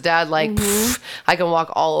 looks at his dad like, "Pfft, I can walk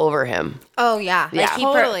all over him. Oh yeah, Yeah. He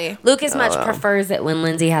totally. Lucas much prefers it when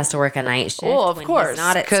Lindsay has to work a night shift. Oh, of when course, he's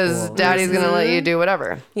not at because school. daddy's gonna let you do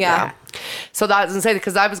whatever. Yeah. So that doesn't say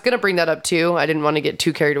because I was gonna bring that up too. I didn't want to get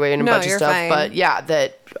too carried away in a No, bunch of you're stuff, fine. but yeah,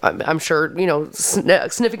 that I'm sure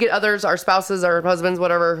significant others, our spouses, our husbands,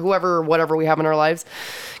 whatever we have in our lives,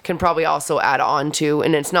 can probably also add on to.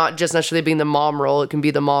 And it's not just necessarily being the mom role; it can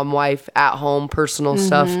be the mom, wife, at home, personal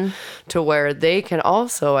stuff, to where they can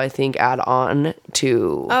also, I think, add on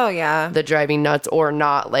to. Oh yeah. The driving nuts or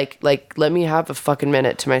not, like let me have a fucking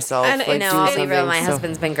minute to myself. And like, No, do I'll be something. real. My So-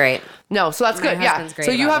 husband's been great. No, so that's My good. Yeah. husband's great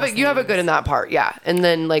So you about have it good in that part. Yeah. And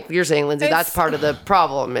then like you're saying, Lindsay, that's It's- part of the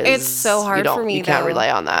problem is it's so hard you don't- for me, You can't though. rely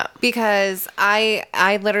on that. Because I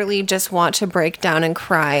literally just want to break down and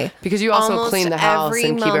cry. Because you also Almost clean the house every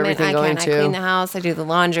and keep moment everything I going can. too. I clean the house. I do the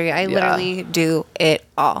laundry. I literally do it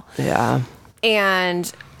all. Yeah.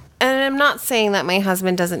 And I'm not saying that my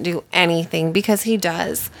husband doesn't do anything because he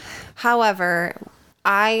does. However,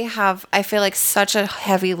 I feel like such a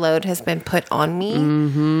heavy load has been put on me.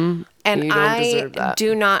 Mm-hmm. And You don't I deserve that.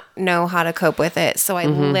 do not know how to cope with it. So I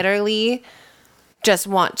literally just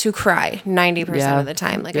want to cry 90% Yeah. of the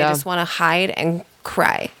time. Like Yeah. I just want to hide and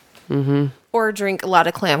cry. Mm-hmm. Or drink a lot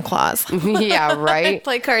of clam claws. Yeah, right.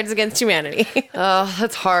 Play Cards Against Humanity. Oh,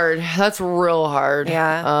 that's hard. That's real hard.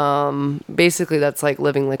 Yeah. Basically that's like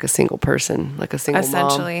living like a single person, like a single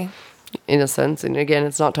Essentially. mom. In a sense, and again,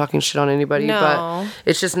 it's not talking shit on anybody, No. but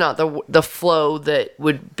it's just not the flow that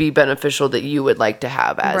would be beneficial that you would like to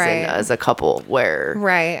have Right. as a couple. Where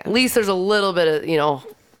Right. at least there's a little bit of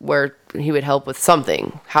where he would help with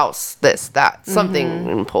something, house, this, that, something,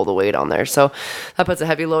 and pull the weight on there. So that puts a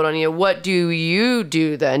heavy load on you. What do you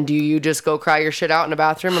do then? Do you just go cry your shit out in a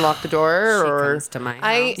bathroom and lock the door, She or comes to my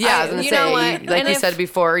house. yeah, I was gonna you say, know what? like And you if- said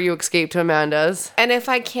before, you escape to Amanda's. And if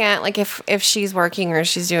I can't, like if she's working or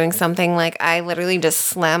she's doing something, like I literally just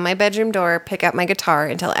slam my bedroom door, pick up my guitar,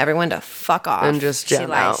 and tell everyone to fuck off. And just She jam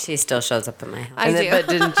lies. out. She still shows up at my house. I And do. but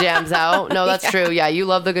didn't jams out. No, that's true. Yeah, you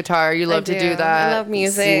love the guitar. You love to do. do that. I love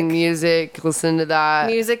music. Sing music. Listen to that.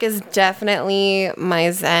 Music is definitely my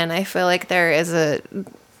zen. I feel like there's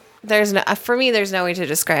no for me. There's no way to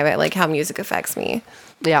describe it, like how music affects me.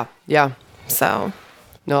 Yeah, yeah. So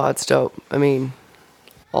No, that's dope. I mean,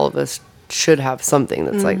 all of us should have something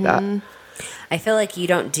that's like that. I feel like you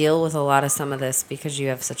don't deal with a lot of some of this because you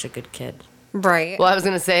have such a good kid. Right. Well, I was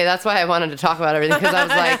gonna say that's why I wanted to talk about everything, because I was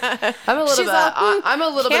like, I'm a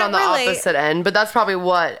little bit can't on the relate. opposite end, but that's probably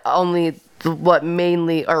what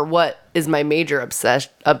mainly, or what is my major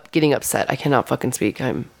getting upset. I cannot fucking speak.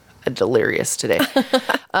 I'm delirious today. She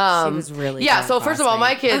was really Yeah, drunk so first of all,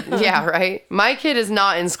 last my night. kid, yeah, right. My kid is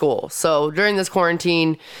not in school. So during this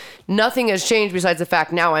quarantine, nothing has changed besides the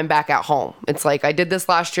fact now I'm back at home. It's like I did this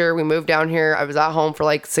last year. We moved down here. I was at home for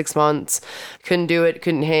like 6 months. Couldn't do it.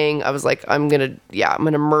 Couldn't hang. I was like, I'm going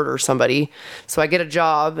to murder somebody. So I get a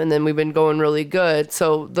job, and then we've been going really good.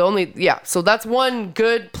 So so that's one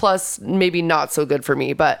good plus maybe not so good for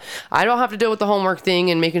me, but I don't have to deal with the homework thing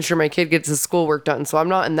and making sure my kid gets his schoolwork done. So I'm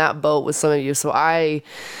not in that boat with some of you. So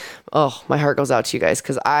my heart goes out to you guys,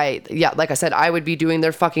 because like I said, I would be doing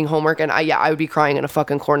their fucking homework, and I would be crying in a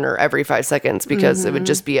fucking corner every 5 seconds, because it would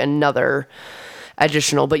just be another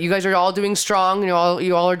additional. But you guys are all doing strong. You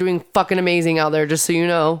all are doing fucking amazing out there, just so you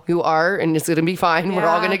know. You are, and it's gonna be fine. We're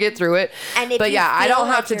all gonna get through it. And if but you I feel don't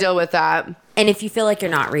like have to you're- deal with that. And if you feel like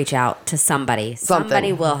you're not, reach out to somebody.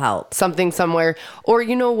 Somebody will help. Something somewhere. Or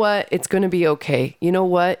you know what? It's going to be okay. You know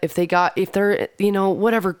what? If they're,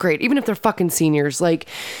 whatever grade, even if they're fucking seniors, like,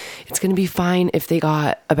 it's going to be fine if they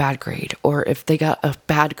got a bad grade, or if they got a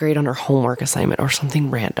bad grade on their homework assignment or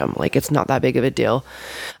something random. Like, it's not that big of a deal.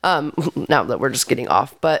 Now that we're just getting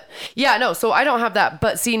off. But yeah, no, so I don't have that.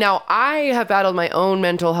 But see, now I have battled my own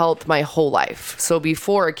mental health my whole life. So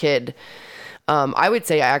before a kid, I would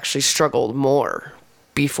say I actually struggled more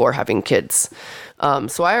before having kids.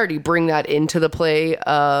 So I already bring that into the play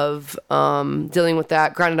of dealing with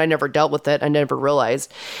that. Granted, I never dealt with it. I never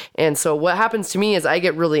realized. And so what happens to me is I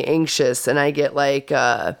get really anxious, and I get like,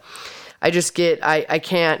 I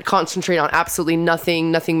can't concentrate on absolutely nothing.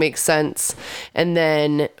 Nothing makes sense. And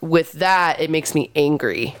then with that, it makes me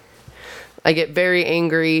angry. I get very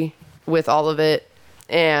angry with all of it.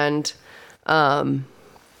 And,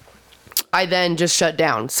 I then just shut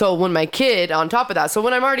down. So when my kid, on top of that, so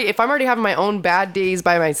when if I'm already having my own bad days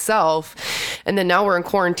by myself, and then now we're in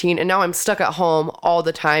quarantine, and now I'm stuck at home all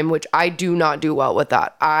the time, which I do not do well with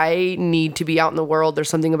that. I need to be out in the world. There's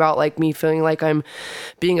something about like me feeling like I'm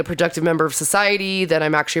being a productive member of society, that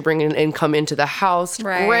I'm actually bringing income into the house.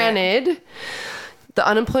 Right. Granted, the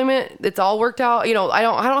unemployment, it's all worked out. I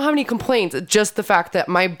don't have any complaints. It's just the fact that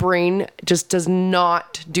my brain just does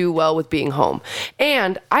not do well with being home.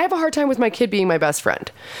 And I have a hard time with my kid being my best friend.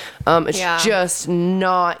 It's just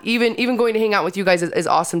not, even going to hang out with you guys is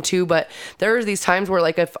awesome too. But there are these times where,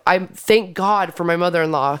 like, if I thank God for my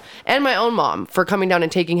mother-in-law and my own mom for coming down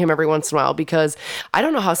and taking him every once in a while, because I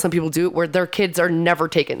don't know how some people do it where their kids are never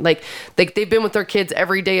taken. Like they've been with their kids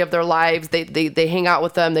every day of their lives. They hang out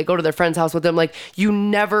with them. They go to their friend's house with them. Like, you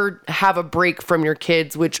never have a break from your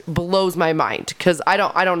kids, which blows my mind, because I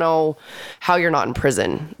don't know how you're not in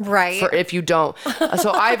prison, right? If you don't.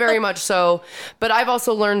 So I very much so. But I've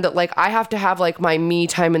also learned that, like, I have to have like my me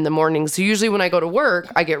time in the mornings. So usually when I go to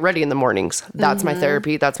work, I get ready in the mornings. That's my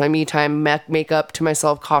therapy. That's my me time. Make up to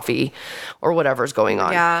myself coffee or whatever's going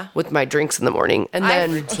on with my drinks in the morning. And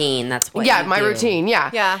then routine. That's what. my routine.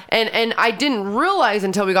 Yeah. And I didn't realize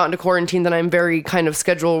until we got into quarantine that I'm very kind of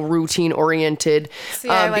schedule routine oriented,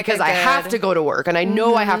 because I have to go to work, and I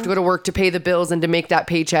know I have to go to work to pay the bills and to make that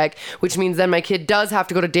paycheck, which means then my kid does have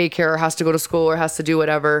to go to daycare or has to go to school or has to do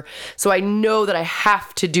whatever. So I know that I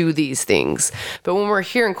have to do these things. But when we're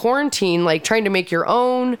here in quarantine, like, trying to make your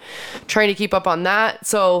own, trying to keep up on that.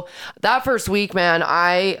 So that first week, man,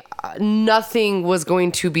 nothing was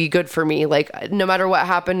going to be good for me. Like, no matter what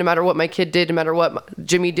happened, no matter what my kid did, no matter what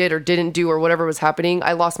Jimmy did or didn't do or whatever was happening,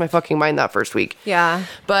 I lost my fucking mind that first week. Yeah.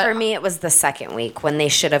 But for me, it was the second week when they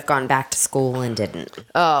should have gone back to school and didn't.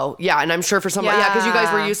 Oh, yeah. And I'm sure for somebody, because you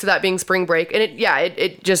guys were used to that being spring break. And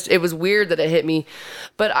it was weird that it hit me.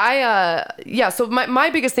 But so my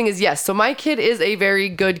biggest thing is, yes. So my kid is a very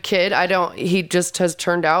good kid. He just has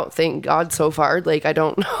turned out, thank God, so far. Like, I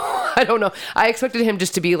don't know. I expected him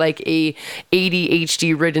just to be like a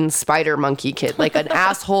ADHD ridden spider monkey kid, like an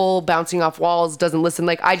asshole bouncing off walls, doesn't listen.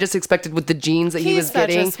 Like, I just expected with the genes that he was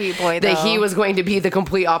getting, such a sweet boy, that though. he was going to be the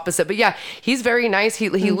complete opposite. But yeah, he's very nice. He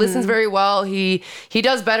listens very well. He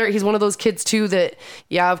does better. He's one of those kids too that,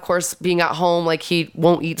 of course, being at home, like, he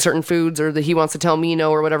won't eat certain foods, or that he wants to tell me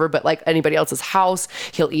no or whatever. But like anybody else's house,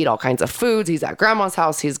 he'll eat all kinds of foods. He's at grandma's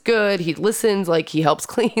house. He's good. He listens. Like, he helps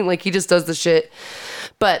clean. Like, he just does the shit.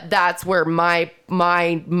 But that's where my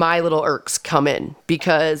little irks come in,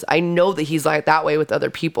 because I know that he's like that way with other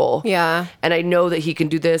people. Yeah. And I know that he can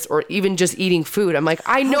do this, or even just eating food. I'm like,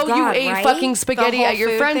 I know you ate fucking spaghetti at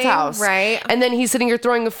your friend's house. Right. And then he's sitting here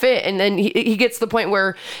throwing a fit. And then he gets to the point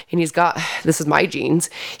where, and this is my genes.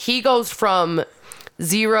 He goes from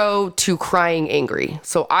 0 to crying angry.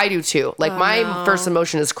 So I do too. Like my first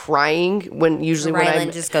emotion is crying when Rylan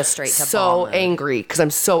I'm just goes straight to so ball mode. angry because I'm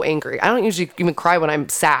so angry. I don't usually even cry when I'm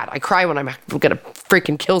sad. I cry when I'm gonna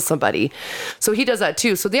freaking kill somebody. So he does that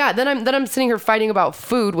too. So yeah, then I'm sitting here fighting about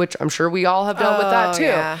food, which I'm sure we all have dealt with that too,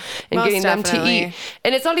 yeah. and Most getting them to definitely. eat.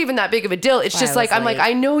 And it's not even that big of a deal. It's just I like was I'm like, late.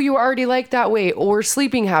 I know you already like that way, or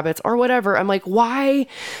sleeping habits, or whatever. I'm like, why?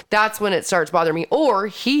 That's when it starts bothering me. Or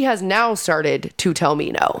he has now started to tell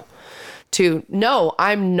me no. No,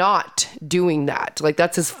 I'm not doing that. Like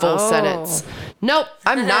that's his full sentence. Nope,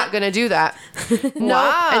 I'm not gonna do that.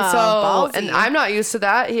 No, and I'm not used to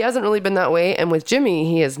that. He hasn't really been that way, and with Jimmy,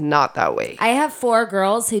 he is not that way. I have 4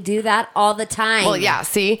 girls who do that all the time. Well, yeah,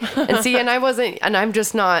 and I wasn't, and I'm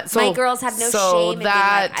just not. So my girls have no shame in being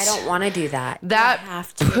like, I don't want to do that. That You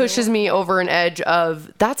have to. pushes me over an edge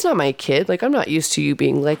of that's not my kid. Like I'm not used to you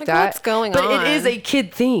being like that. what's going but on? It is a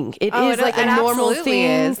kid thing. It is like a normal absolutely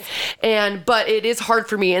thing. is. But it is hard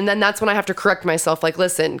for me. And then that's when I have to correct myself. Like,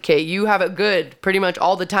 listen, okay, you have it good pretty much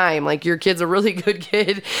all the time. Like your kid's a really good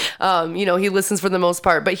kid. He listens for the most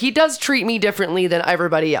part, but he does treat me differently than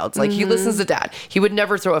everybody else. Like he listens to dad. He would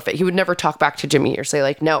never throw a fit. He would never talk back to Jimmy or say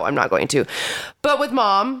like, no, I'm not going to. But with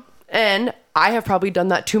mom, and I have probably done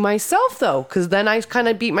that to myself though, because then I kind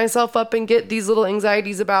of beat myself up and get these little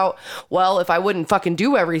anxieties about, well, if I wouldn't fucking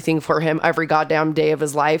do everything for him every goddamn day of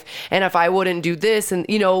his life, and if I wouldn't do this, and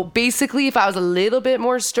basically if I was a little bit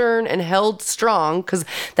more stern and held strong, because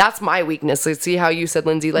that's my weakness. Let's see how you said,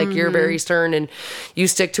 Lindsay, like you're very stern and you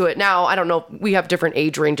stick to it. Now, I don't know, we have different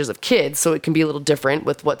age ranges of kids, so it can be a little different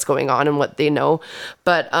with what's going on and what they know,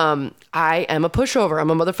 but I am a pushover. I'm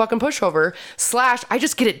a motherfucking pushover. / I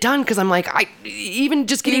just get it done because I'm like, even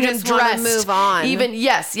just getting him just wanna dressed. move on. Even,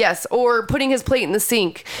 yes. Or putting his plate in the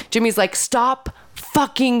sink. Jimmy's like, stop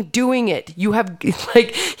fucking doing it. You have,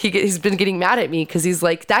 like, he's been getting mad at me because he's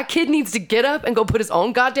like, that kid needs to get up and go put his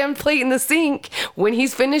own goddamn plate in the sink when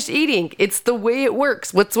he's finished eating. It's the way it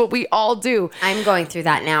works. What's what we all do. I'm going through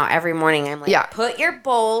that now every morning. I'm like, put your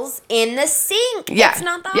bowls in the sink. Yeah. It's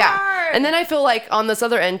not that hard. And then I feel like on this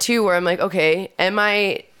other end too, where I'm like, okay,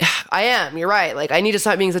 I am, you're right. Like I need to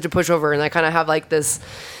stop being such a pushover. And I kind of have like this,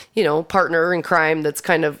 partner in crime that's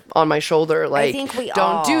kind of on my shoulder. Like, I think we don't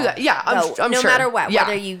all do that. Yeah, I'm sure. No matter what, Yeah.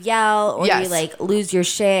 whether you yell or you like lose your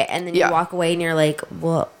shit and then you walk away and you're like,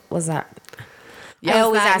 what was that? Yeah. I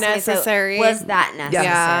always Was that ask myself, necessary? was that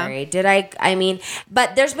necessary? Yeah. Did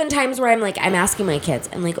but there's been times where I'm asking my kids,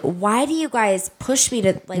 I'm like, why do you guys push me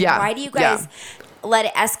to, why do you guys let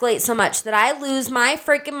it escalate so much that I lose my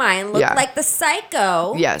freaking mind, look like the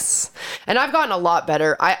psycho? Yes. And I've gotten a lot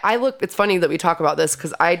better. It's funny that we talk about this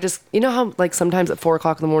because I just, how like sometimes at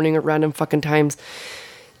 4:00 in the morning at random fucking times,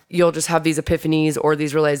 you'll just have these epiphanies or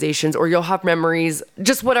these realizations, or you'll have memories,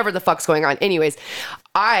 just whatever the fuck's going on. Anyways,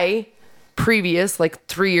 like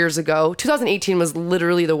 3 years ago, 2018 was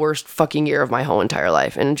literally the worst fucking year of my whole entire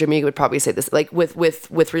life. And Jimmy would probably say this, like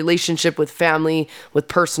with relationship, with family, with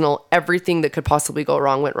personal, everything that could possibly go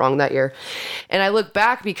wrong went wrong that year. And I look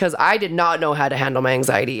back because I did not know how to handle my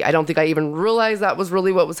anxiety. I don't think I even realized that was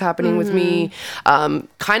really what was happening with me.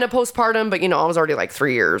 Kind of postpartum, but I was already like 4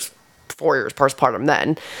 years postpartum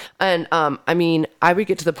then. And I would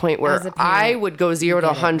get to the point where I would go 0 to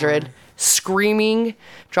 100 screaming,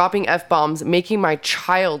 dropping F-bombs, making my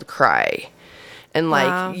child cry, and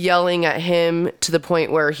like yelling at him to the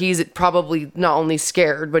point where he's probably not only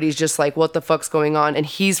scared, but he's just like, what the fuck's going on? And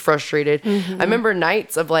he's frustrated. I remember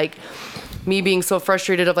nights of like me being so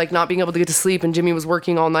frustrated of like not being able to get to sleep, and Jimmy was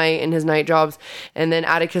working all night in his night jobs, and then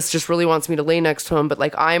Atticus just really wants me to lay next to him, but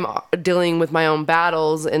like I'm dealing with my own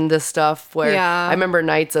battles and this stuff where I remember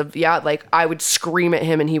nights of like I would scream at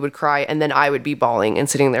him and he would cry, and then I would be bawling and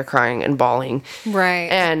sitting there crying and bawling, right?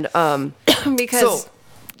 And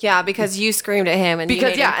because you screamed at him and you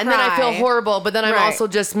made him and then I feel cry. horrible, but then I'm also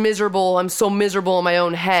just miserable. I'm so miserable in my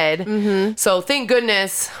own head. So thank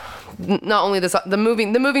goodness, not only this, the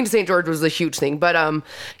moving to St. George was a huge thing, but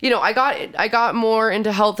I got more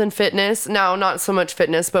into health and fitness now, not so much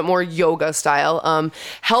fitness, but more yoga style.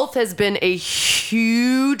 Health has been a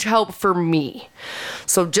huge help for me.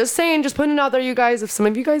 So just putting it out there, you guys, if some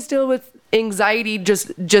of you guys deal with anxiety,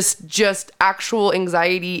 just actual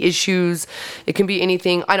anxiety issues, it can be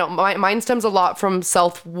anything. Mine stems a lot from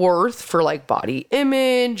self-worth for like body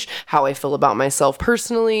image, how I feel about myself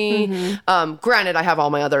personally. Granted, I have all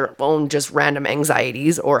my other own just random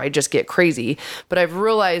anxieties, or I just get crazy, but I've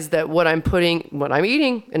realized that what I'm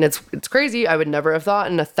eating, and it's crazy, I would never have thought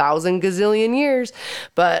in 1,000 gazillion years,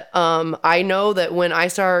 but I know that when I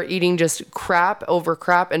start eating just crap over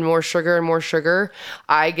crap and more sugar,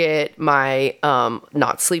 I get my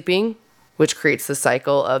not sleeping, which creates the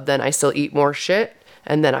cycle of then I still eat more shit.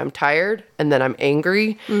 And then I'm tired, and then I'm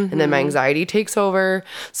angry, and then my anxiety takes over.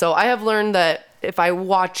 So I have learned that if I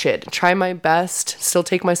watch it, try my best, still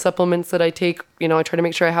take my supplements that I take, I try to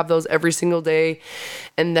make sure I have those every single day.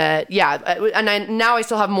 And that, now I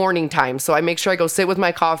still have morning time. So I make sure I go sit with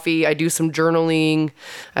my coffee. I do some journaling.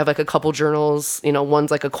 I have like a couple journals, one's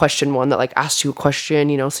like a question one that like asks you a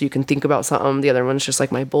question, so you can think about something. The other one's just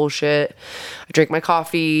like my bullshit. I drink my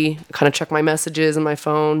coffee, kind of check my messages on my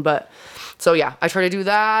phone, so yeah, I try to do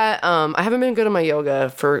that. I haven't been good at my yoga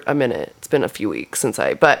for a minute. It's been a few weeks since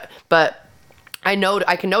but I know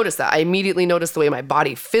I can notice that. I immediately notice the way my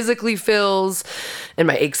body physically feels, and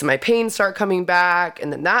my aches and my pains start coming back,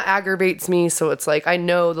 and then that aggravates me. So it's like I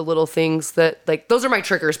know the little things that like those are my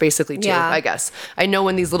triggers basically too. Yeah. I guess I know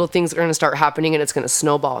when these little things are going to start happening, and it's going to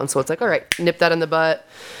snowball. And so it's like, all right, nip that in the butt.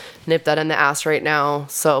 Nip that in the ass right now.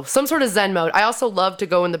 So some sort of Zen mode. I also love to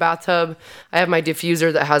go in the bathtub. I have my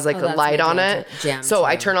diffuser that has like a light on it. So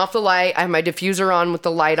I turn off the light. I have my diffuser on with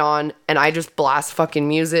the light on, and I just blast fucking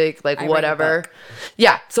music, like whatever.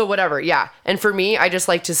 Yeah. So whatever. Yeah. And for me, I just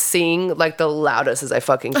like to sing like the loudest as I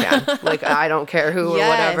fucking can. Like I don't care who or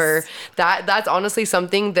whatever. That's honestly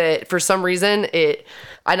something that for some reason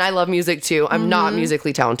and I love music too. I'm not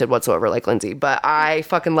musically talented whatsoever like Lindsay, but I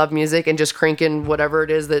fucking love music and just cranking whatever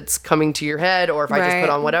it is that's coming to your head, or if I just put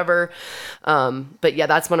on whatever. But yeah,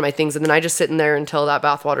 that's one of my things. And then I just sit in there until that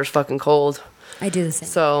bathwater's fucking cold. I do the same.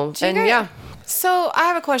 So, So I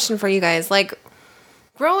have a question for you guys. Like,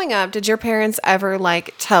 growing up, did your parents ever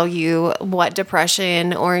like tell you what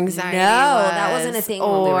depression or anxiety was? That wasn't a thing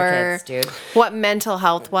when we were kids, dude. What mental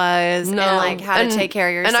health was and like how to take care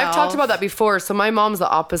of yourself. And I've talked about that before. So my mom's the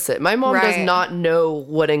opposite. My mom does not know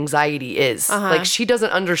what anxiety is. Like she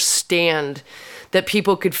doesn't understand that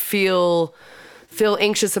people could feel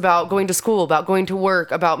anxious about going to school, about going to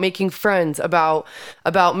work, about making friends, about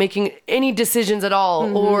making any decisions at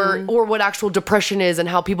all, or what actual depression is and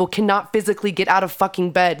how people cannot physically get out of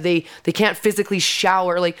fucking bed. They can't physically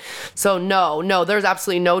shower. Like, so no, there's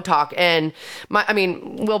absolutely no talk. And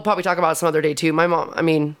we'll probably talk about it some other day too. My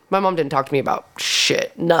mom didn't talk to me about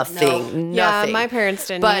shit. Nothing. Yeah, my parents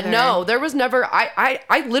didn't But either. no, there was never,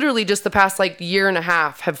 I literally just the past like year and a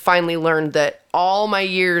half have finally learned that all my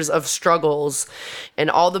years of struggles and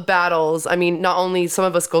all the battles, not only some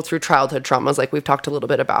of us go through childhood traumas, like we've talked a little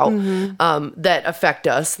bit about, that affect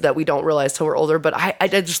us that we don't realize till we're older. But I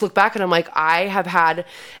just look back and I'm like, I have had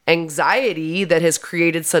anxiety that has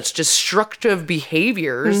created such destructive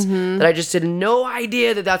behaviors that I just had no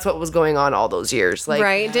idea that that's what was going on all those years.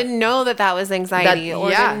 Like, didn't know that was anxiety,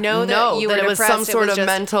 didn't know that you were that it was depressed. some sort of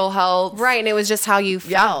mental health. Right, and it was just how you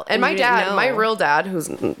felt. And my dad, my real dad, who's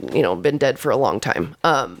been dead for a long time,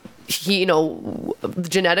 he,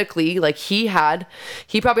 genetically, like he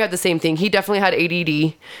probably had the same thing. He definitely had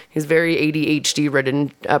ADD. He's very ADHD ridden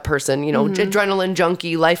person, adrenaline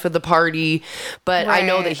junkie, life of the party. But I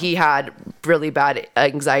know that he had really bad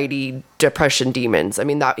anxiety, depression demons.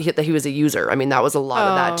 That he was a user. That was a lot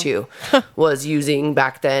of that too, was using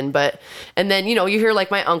back then. And then, you hear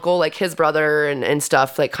like my uncle, like his brother and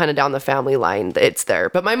stuff, like kind of down the family line, it's there.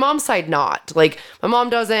 But my mom's side, not. Like my mom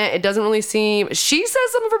it doesn't really seem, she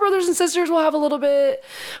says some of her brothers and sisters will have a little bit,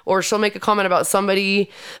 or she'll make a comment about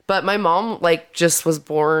somebody. But my mom, like, just was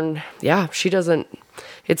born, she doesn't,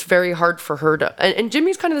 it's very hard for her to, and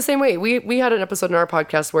Jimmy's kind of the same way. We had an episode in our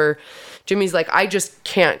podcast where Jimmy's like, I just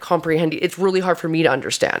can't comprehend. It's really hard for me to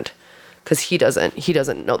understand. Because he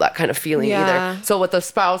doesn't know that kind of feeling either. So with a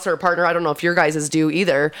spouse or a partner, I don't know if your guys' do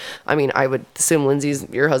either. I would assume Lindsay's,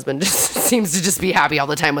 your husband, just seems to just be happy all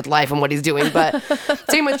the time with life and what he's doing. But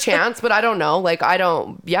same with Chance. But I don't know. Like I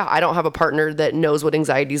don't have a partner that knows what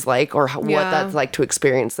anxiety's like or what that's like to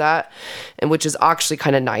experience that, and which is actually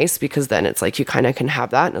kind of nice because then it's like you kind of can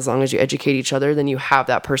have that, and as long as you educate each other, then you have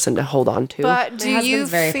that person to hold on to. But do you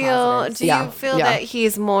feel that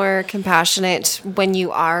he's more compassionate when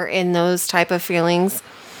you are in those type of feelings?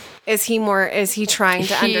 Is he trying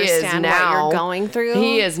to understand what you're going through?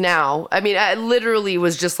 He is now. It literally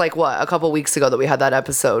was just like a couple weeks ago that we had that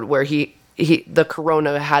episode where the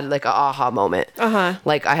corona had like a aha moment.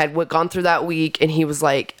 Like I had gone through that week and he was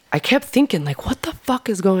like, I kept thinking like, what the fuck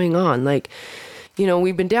is going on? Like,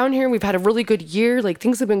 we've been down here, we've had a really good year, like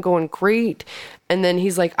things have been going great. And then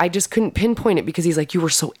he's like, I just couldn't pinpoint it because he's like, you were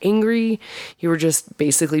so angry. You were just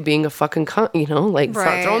basically being a fucking cunt,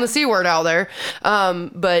 start throwing the C word out there.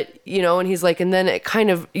 But, and he's like, and then it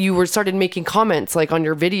kind of, started making comments like on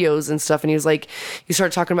your videos and stuff. And he was like, you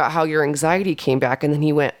started talking about how your anxiety came back. And then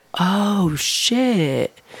he went, oh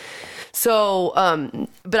shit. So,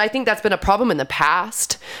 but I think that's been a problem in the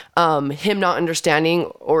past. Him not understanding,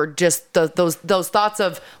 or just those thoughts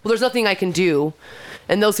of, well, there's nothing I can do.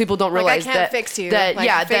 And those people don't realize I can't fix you. That, Like,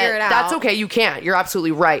 yeah, figure it out. that's okay. You can't. You're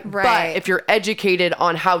absolutely right. Right. But if you're educated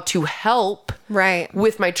on how to help Right.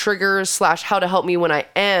 with my triggers / how to help me when I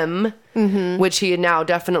am, which he now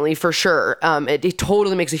definitely for sure, it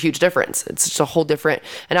totally makes a huge difference. It's just a whole different,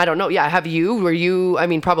 and I don't know. Yeah. Were you, I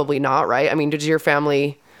mean, probably not, right? I mean, did your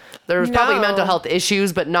family, there was probably No. mental health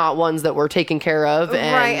issues, but not ones that were taken care of.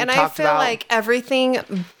 And Right. And I talked feel about. like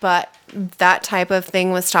everything but that type of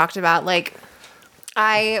thing was talked about. Like,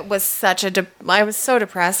 I was I was so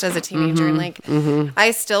depressed as a teenager, and like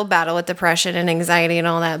I still battle with depression and anxiety and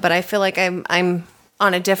all that, but I feel like I'm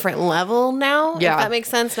on a different level now. Yeah. If that makes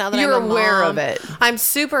sense. Now that You're I'm a aware mom, of it. I'm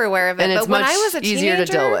super aware of it. and it's but when much I was a easier to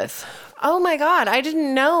teenager, deal with. oh my God, I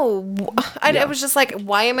didn't know. I was just like,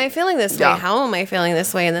 why am I feeling this way? Yeah. How am I feeling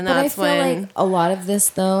this way? And then But I that's feel when like a lot of this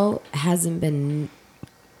though hasn't been.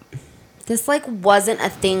 This like wasn't a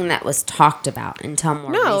thing that was talked about until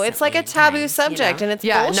more. no, it's like a recently in taboo time, subject, you know? and it's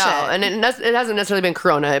Yeah, bullshit. no, and it hasn't necessarily been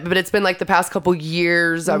Corona, but it's been like the past couple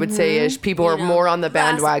years, I would say, ish. People are You know, more on the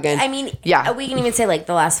bandwagon. I mean, yeah, we can even say like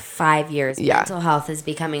the last 5 years, Yeah. mental health is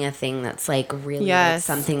becoming a thing that's like really like, Yes.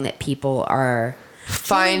 something that people are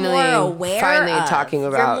finally more aware of. talking You're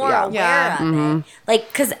about. more Yeah, aware Yeah. of it. Like,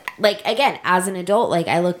 because like again, as an adult, like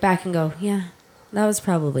I look back and go, yeah, that was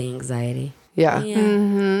probably anxiety. yeah.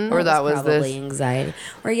 Yeah, Or that was probably this. anxiety.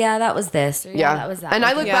 Or yeah, that was this. Or, Yeah, that was that. and I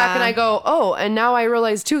Like, look Yeah. back and I go, oh, and now I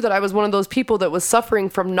realize too that I was one of those people that was suffering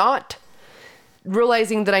from not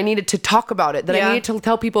realizing that I needed to talk about it, that I Yeah. needed to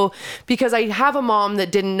tell people, because I have a mom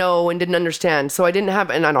that didn't know and didn't understand. So I didn't have,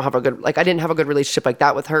 and I don't have a good, like, I didn't have a good relationship like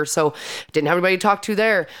that with her. So I didn't have anybody to talk to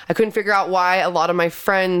there. I couldn't figure out why a lot of my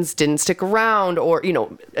friends didn't stick around, or, you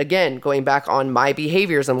know, again, going back on my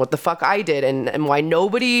behaviors and what the fuck I did, and why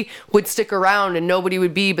nobody would stick around and nobody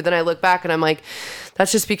would be. But then I look back and I'm like,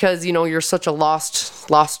 that's just because, you know, you're such a lost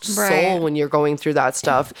soul Right. when you're going through that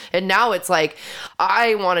stuff. And now it's like,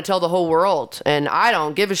 I want to tell the whole world, and I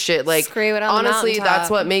don't give a shit. Like, Scream it on the honestly, mountaintop. that's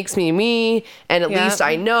what makes me me. And at Yeah. least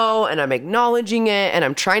I know, and I'm acknowledging it, and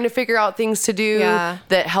I'm trying to figure out things to do Yeah.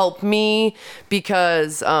 that help me,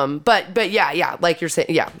 because, but yeah, like you're saying,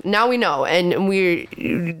 yeah, now we know.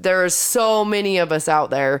 And there are so many of us out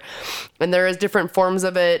there, and there is different forms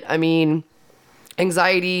of it. I mean,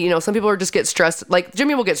 anxiety, you know, some people are just get stressed. Like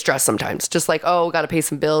Jimmy will get stressed sometimes, just like, oh, got to pay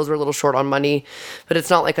some bills, we're a little short on money, but it's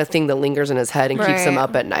not like a thing that lingers in his head and keeps him Right.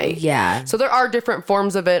 up at night. Yeah. So there are different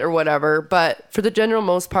forms of it or whatever, but for the general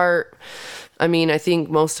most part, I mean, I think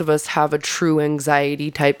most of us have a true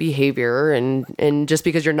anxiety type behavior, and just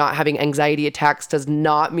because you're not having anxiety attacks does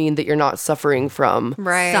not mean that you're not suffering from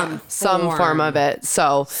Right. some form of it.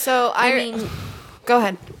 So So I mean, go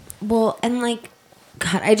ahead. well, and like,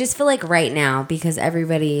 God, I just feel like right now, because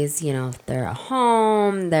everybody's, you know, they're at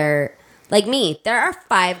home, they're like me. There are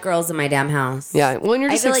 5 girls in my damn house. yeah, when you're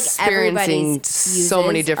I just feel like experiencing everybody's so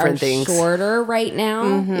many uses different are things. shorter right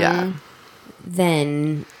now Yeah.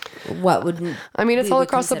 than what would. I mean, it's we all would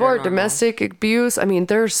across the consider board. normal. Domestic abuse. I mean,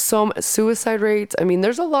 there's so suicide rates. I mean,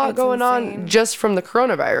 there's a lot going on just from the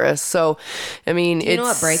coronavirus. So, I mean, You know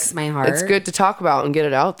what breaks my heart? It's good to talk about and get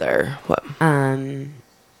it out there. What?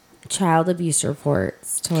 Child abuse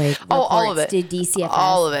reports to like Oh, all of reports it. to DCFS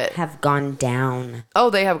All of it. have gone down. Oh,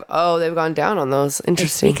 they have. Oh, they've gone down on those. It's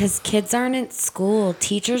Interesting. because kids aren't at school.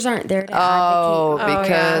 Teachers aren't there to Oh, advocate.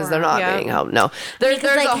 because yeah. they're not Yeah. being helped. No, there's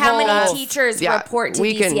Because like a how many whole- teachers yeah, report to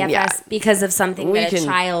we DCFS can- yeah. because of something We that a can-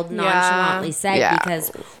 child nonchalantly said Yeah. because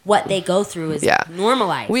what they go through is Yeah.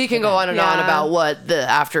 normalized. We can for go them. on and on Yeah. about what the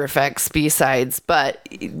after effects B-sides, but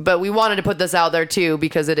we wanted to put this out there too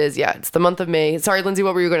because it is, yeah, it's the month of May. Sorry, Lindsay,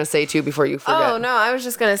 what were you going to say too before you forget? Oh, no, I was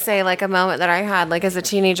just going to say like a moment that I had like as a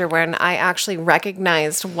teenager when I actually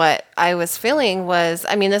recognized what I was feeling was,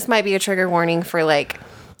 I mean, this might be a trigger warning for like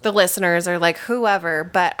the listeners or like whoever,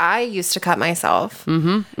 but I used to cut myself.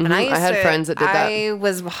 Mm-hmm, and I had friends that did that. I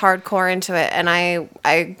was hardcore into it, and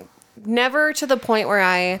I never to the point where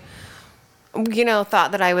I, you know,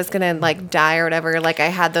 thought that I was going to like die or whatever. Like I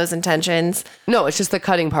had those intentions. No, it's just the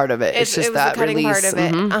cutting part of it. It's just it was that the cutting release. part of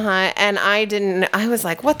it. And I was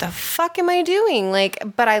like, what the fuck am I doing? Like,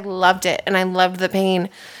 but I loved it and I loved the pain.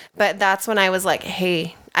 But that's when I was like,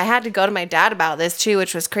 hey, I had to go to my dad about this too,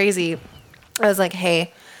 which was crazy. I was like,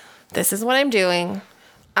 hey, this is what I'm doing.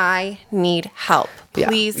 I need help.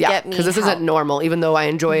 Please get me because this help. isn't normal. Even though I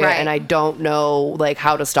enjoy it Right. and I don't know like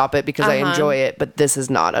how to stop it because I enjoy it, but this is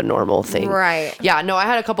not a normal thing. Right. Yeah. No, I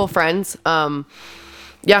had a couple friends.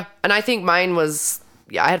 Yeah, and I think mine was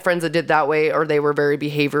I had friends that did that way, or they were very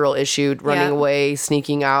behavioral issued, running away,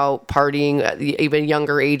 sneaking out, partying at even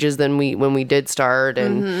younger ages than when we did start,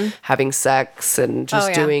 and having sex and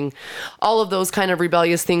just doing all of those kind of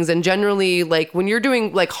rebellious things. And generally, like when you're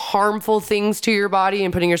doing like harmful things to your body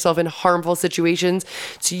and putting yourself in harmful situations,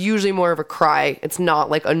 it's usually more of a cry. It's not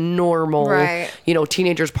like a normal,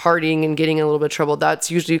 teenagers partying and getting in a little bit of trouble.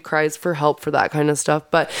 That's usually cries for help for that kind of stuff.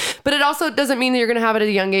 But it also doesn't mean that you're going to have it at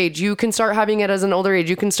a young age. You can start having it as an older age.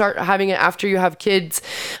 You can start having it after you have kids.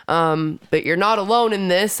 But you're not alone in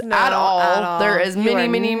this at all. There is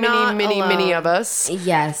many of us.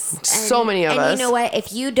 Yes. So many of us. And you know what?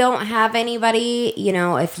 If you don't have anybody,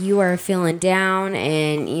 if you are feeling down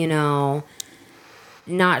and,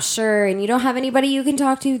 not sure and you don't have anybody you can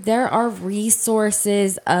talk to, there are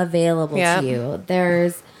resources available to you.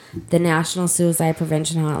 There's the National Suicide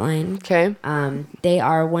Prevention Hotline. Okay. They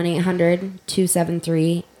are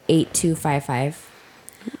 1-800-273-8255.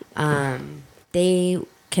 They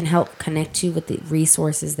can help connect you with the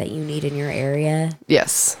resources that you need in your area.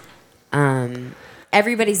 Yes.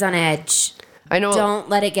 Everybody's on edge. I know. Don't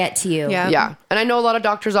let it get to you. Yeah. And I know a lot of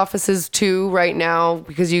doctors' offices too right now,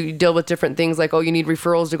 because you deal with different things like, you need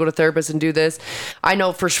referrals to go to therapists and do this. I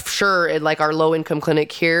know for sure in like our low income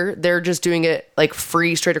clinic here, they're just doing it like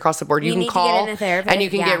free straight across the board. You can call and you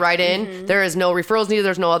can get right in. There is no referrals needed.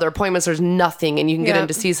 There's no other appointments. There's nothing. And you can get in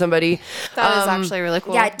to see somebody. That is actually really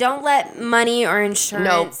cool. Yeah. Don't let money or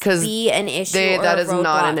insurance be an issue. That is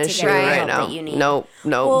not an issue right now. No.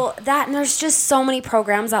 Well, and there's just so many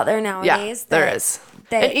programs out there nowadays. Yeah, there is.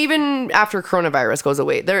 And even after coronavirus goes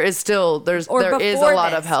away, there is a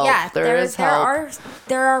lot of help. Yeah, there is help.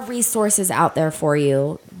 There are resources out there for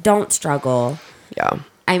you. Don't struggle. Yeah.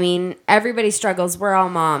 I mean, everybody struggles. We're all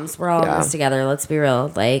moms. We're all in this together. Let's be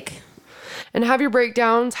real. And have your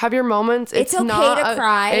breakdowns, have your moments. It's okay to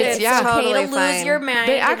cry. It's okay totally to lose your mind.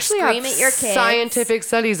 They actually scream have at your kids. scientific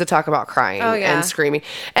studies that talk about crying and screaming.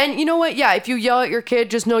 And you know what? Yeah, if you yell at your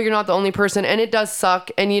kid, just know you're not the only person. And it does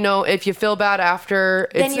suck. And if you feel bad after,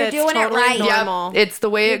 then you're doing totally it right. Normal. Yeah, it's the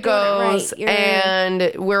way it goes.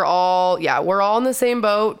 And we're all in the same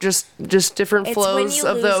boat. Just different flows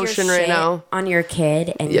of the ocean right now. On your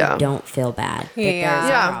kid, and you don't feel bad. There's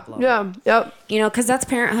a problem. Yep. Because that's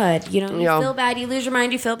parenthood. You feel bad, you lose your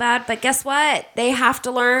mind, you feel bad, but guess what? They have to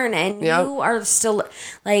learn, and you are still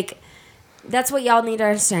that's what y'all need to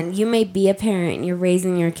understand. You may be a parent and you're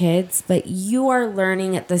raising your kids, but you are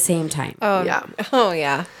learning at the same time. Oh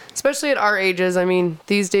yeah. Especially at our ages. I mean,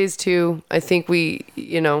 these days too, I think we,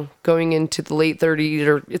 going into the late 30s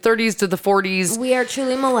or 30s to the 40s. We are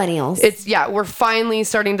truly millennials. We're finally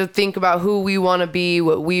starting to think about who we want to be,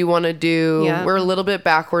 what we want to do. Yeah. We're a little bit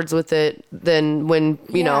backwards with it than when,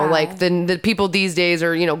 than the people these days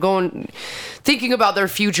are, thinking about their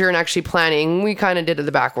future and actually planning. We kind of did it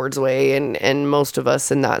the backwards way, and most of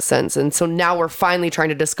us in that sense. And so now we're finally trying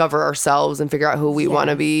to discover ourselves and figure out who we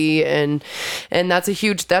want to be. And that's a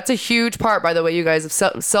huge part, by the way, you guys, of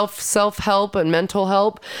self-help and mental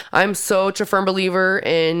help. I'm such a firm believer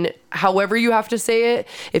in however you have to say it.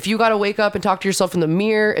 If you got to wake up and talk to yourself in the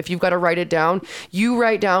mirror, if you've got to write it down, you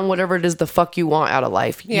write down whatever it is the fuck you want out of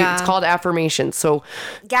life. Yeah. It's called affirmation. So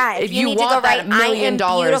if you want that $1 million,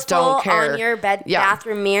 don't care. On your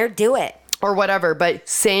bathroom mirror, do it. Or whatever, but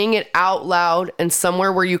saying it out loud and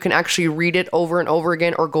somewhere where you can actually read it over and over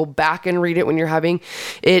again, or go back and read it when you're having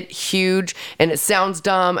it huge. And it sounds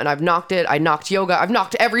dumb, and I've knocked it. I knocked yoga. I've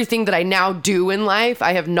knocked everything that I now do in life.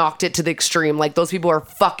 I have knocked it to the extreme. Like, those people are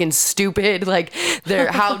fucking stupid. Like,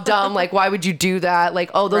 they're how dumb. Like, why would you do that?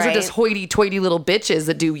 Like, those are just hoity-toity little bitches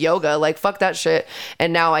that do yoga. Like, fuck that shit.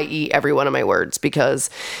 And now I eat every one of my words, because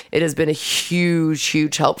it has been a huge,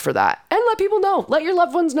 huge help for that. And let people know. Let your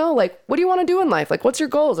loved ones know. Like, what do you want to do in life? Like, what's your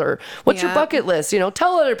goals, or what's your bucket list?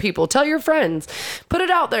 Tell other people, tell your friends, put it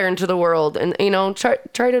out there into the world, and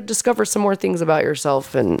try to discover some more things about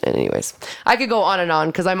yourself. And anyways, I could go on and on,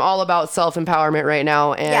 because I'm all about self-empowerment right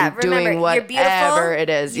now, and doing whatever it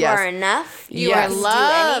is. You are enough. You are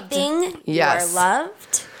loved. Do anything. Yes. You are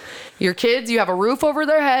loved. Your kids, you have a roof over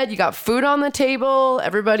their head, you got food on the table,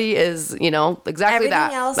 everybody is, exactly everything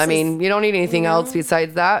that. I mean, you don't need anything else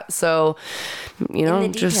besides that. So,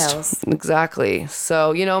 just exactly.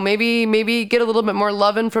 So, maybe get a little bit more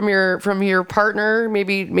loving from your partner,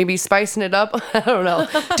 maybe spicing it up. I don't know.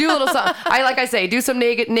 Do a little something. Like I say, do some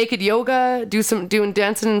naked yoga, doing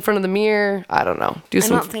dancing in front of the mirror. I don't know. Do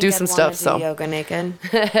some stuff. So yoga naked.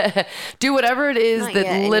 Do whatever it is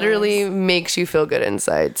that literally makes you feel good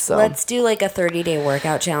inside. So Let's do like a 30-day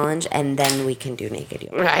workout challenge, and then we can do naked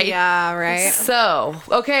yoga. Right? Yeah, right. So,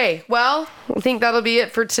 okay. Well, I think that'll be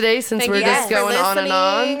it for today since Thank we're you just guys for going on and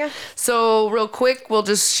on. listening. So, real quick, we'll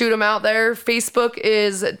just shoot them out there. Facebook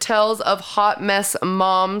is Tales of Hot Mess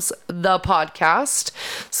Moms, the podcast.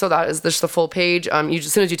 So, that is just the full page.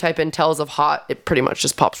 As soon as you type in Tales of Hot, it pretty much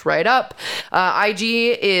just pops right up. IG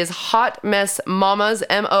is Hot Mess Mamas,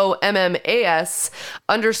 MOMMAS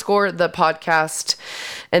 _ the podcast.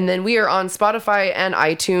 And then we are on Spotify and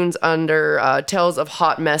iTunes under Tales of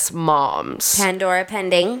Hot Mess Moms. Pandora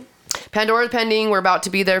pending. Pandora pending. We're about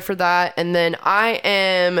to be there for that. And then I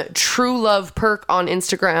am True Love Perk on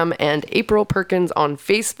Instagram and April Perkins on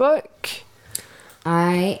Facebook.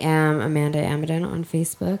 I am Amanda Amadon on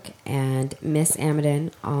Facebook and Miss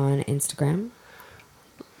Amadon on Instagram.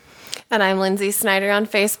 And I'm Lindsay Snyder on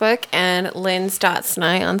Facebook and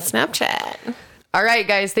Linz.sny on Snapchat. All right,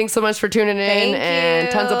 guys. Thanks so much for tuning in. Thank and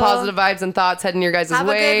you. tons of positive vibes and thoughts heading your guys' Have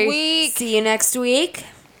way. a good week. See you next week,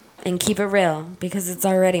 and keep it real because it's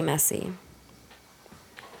already messy.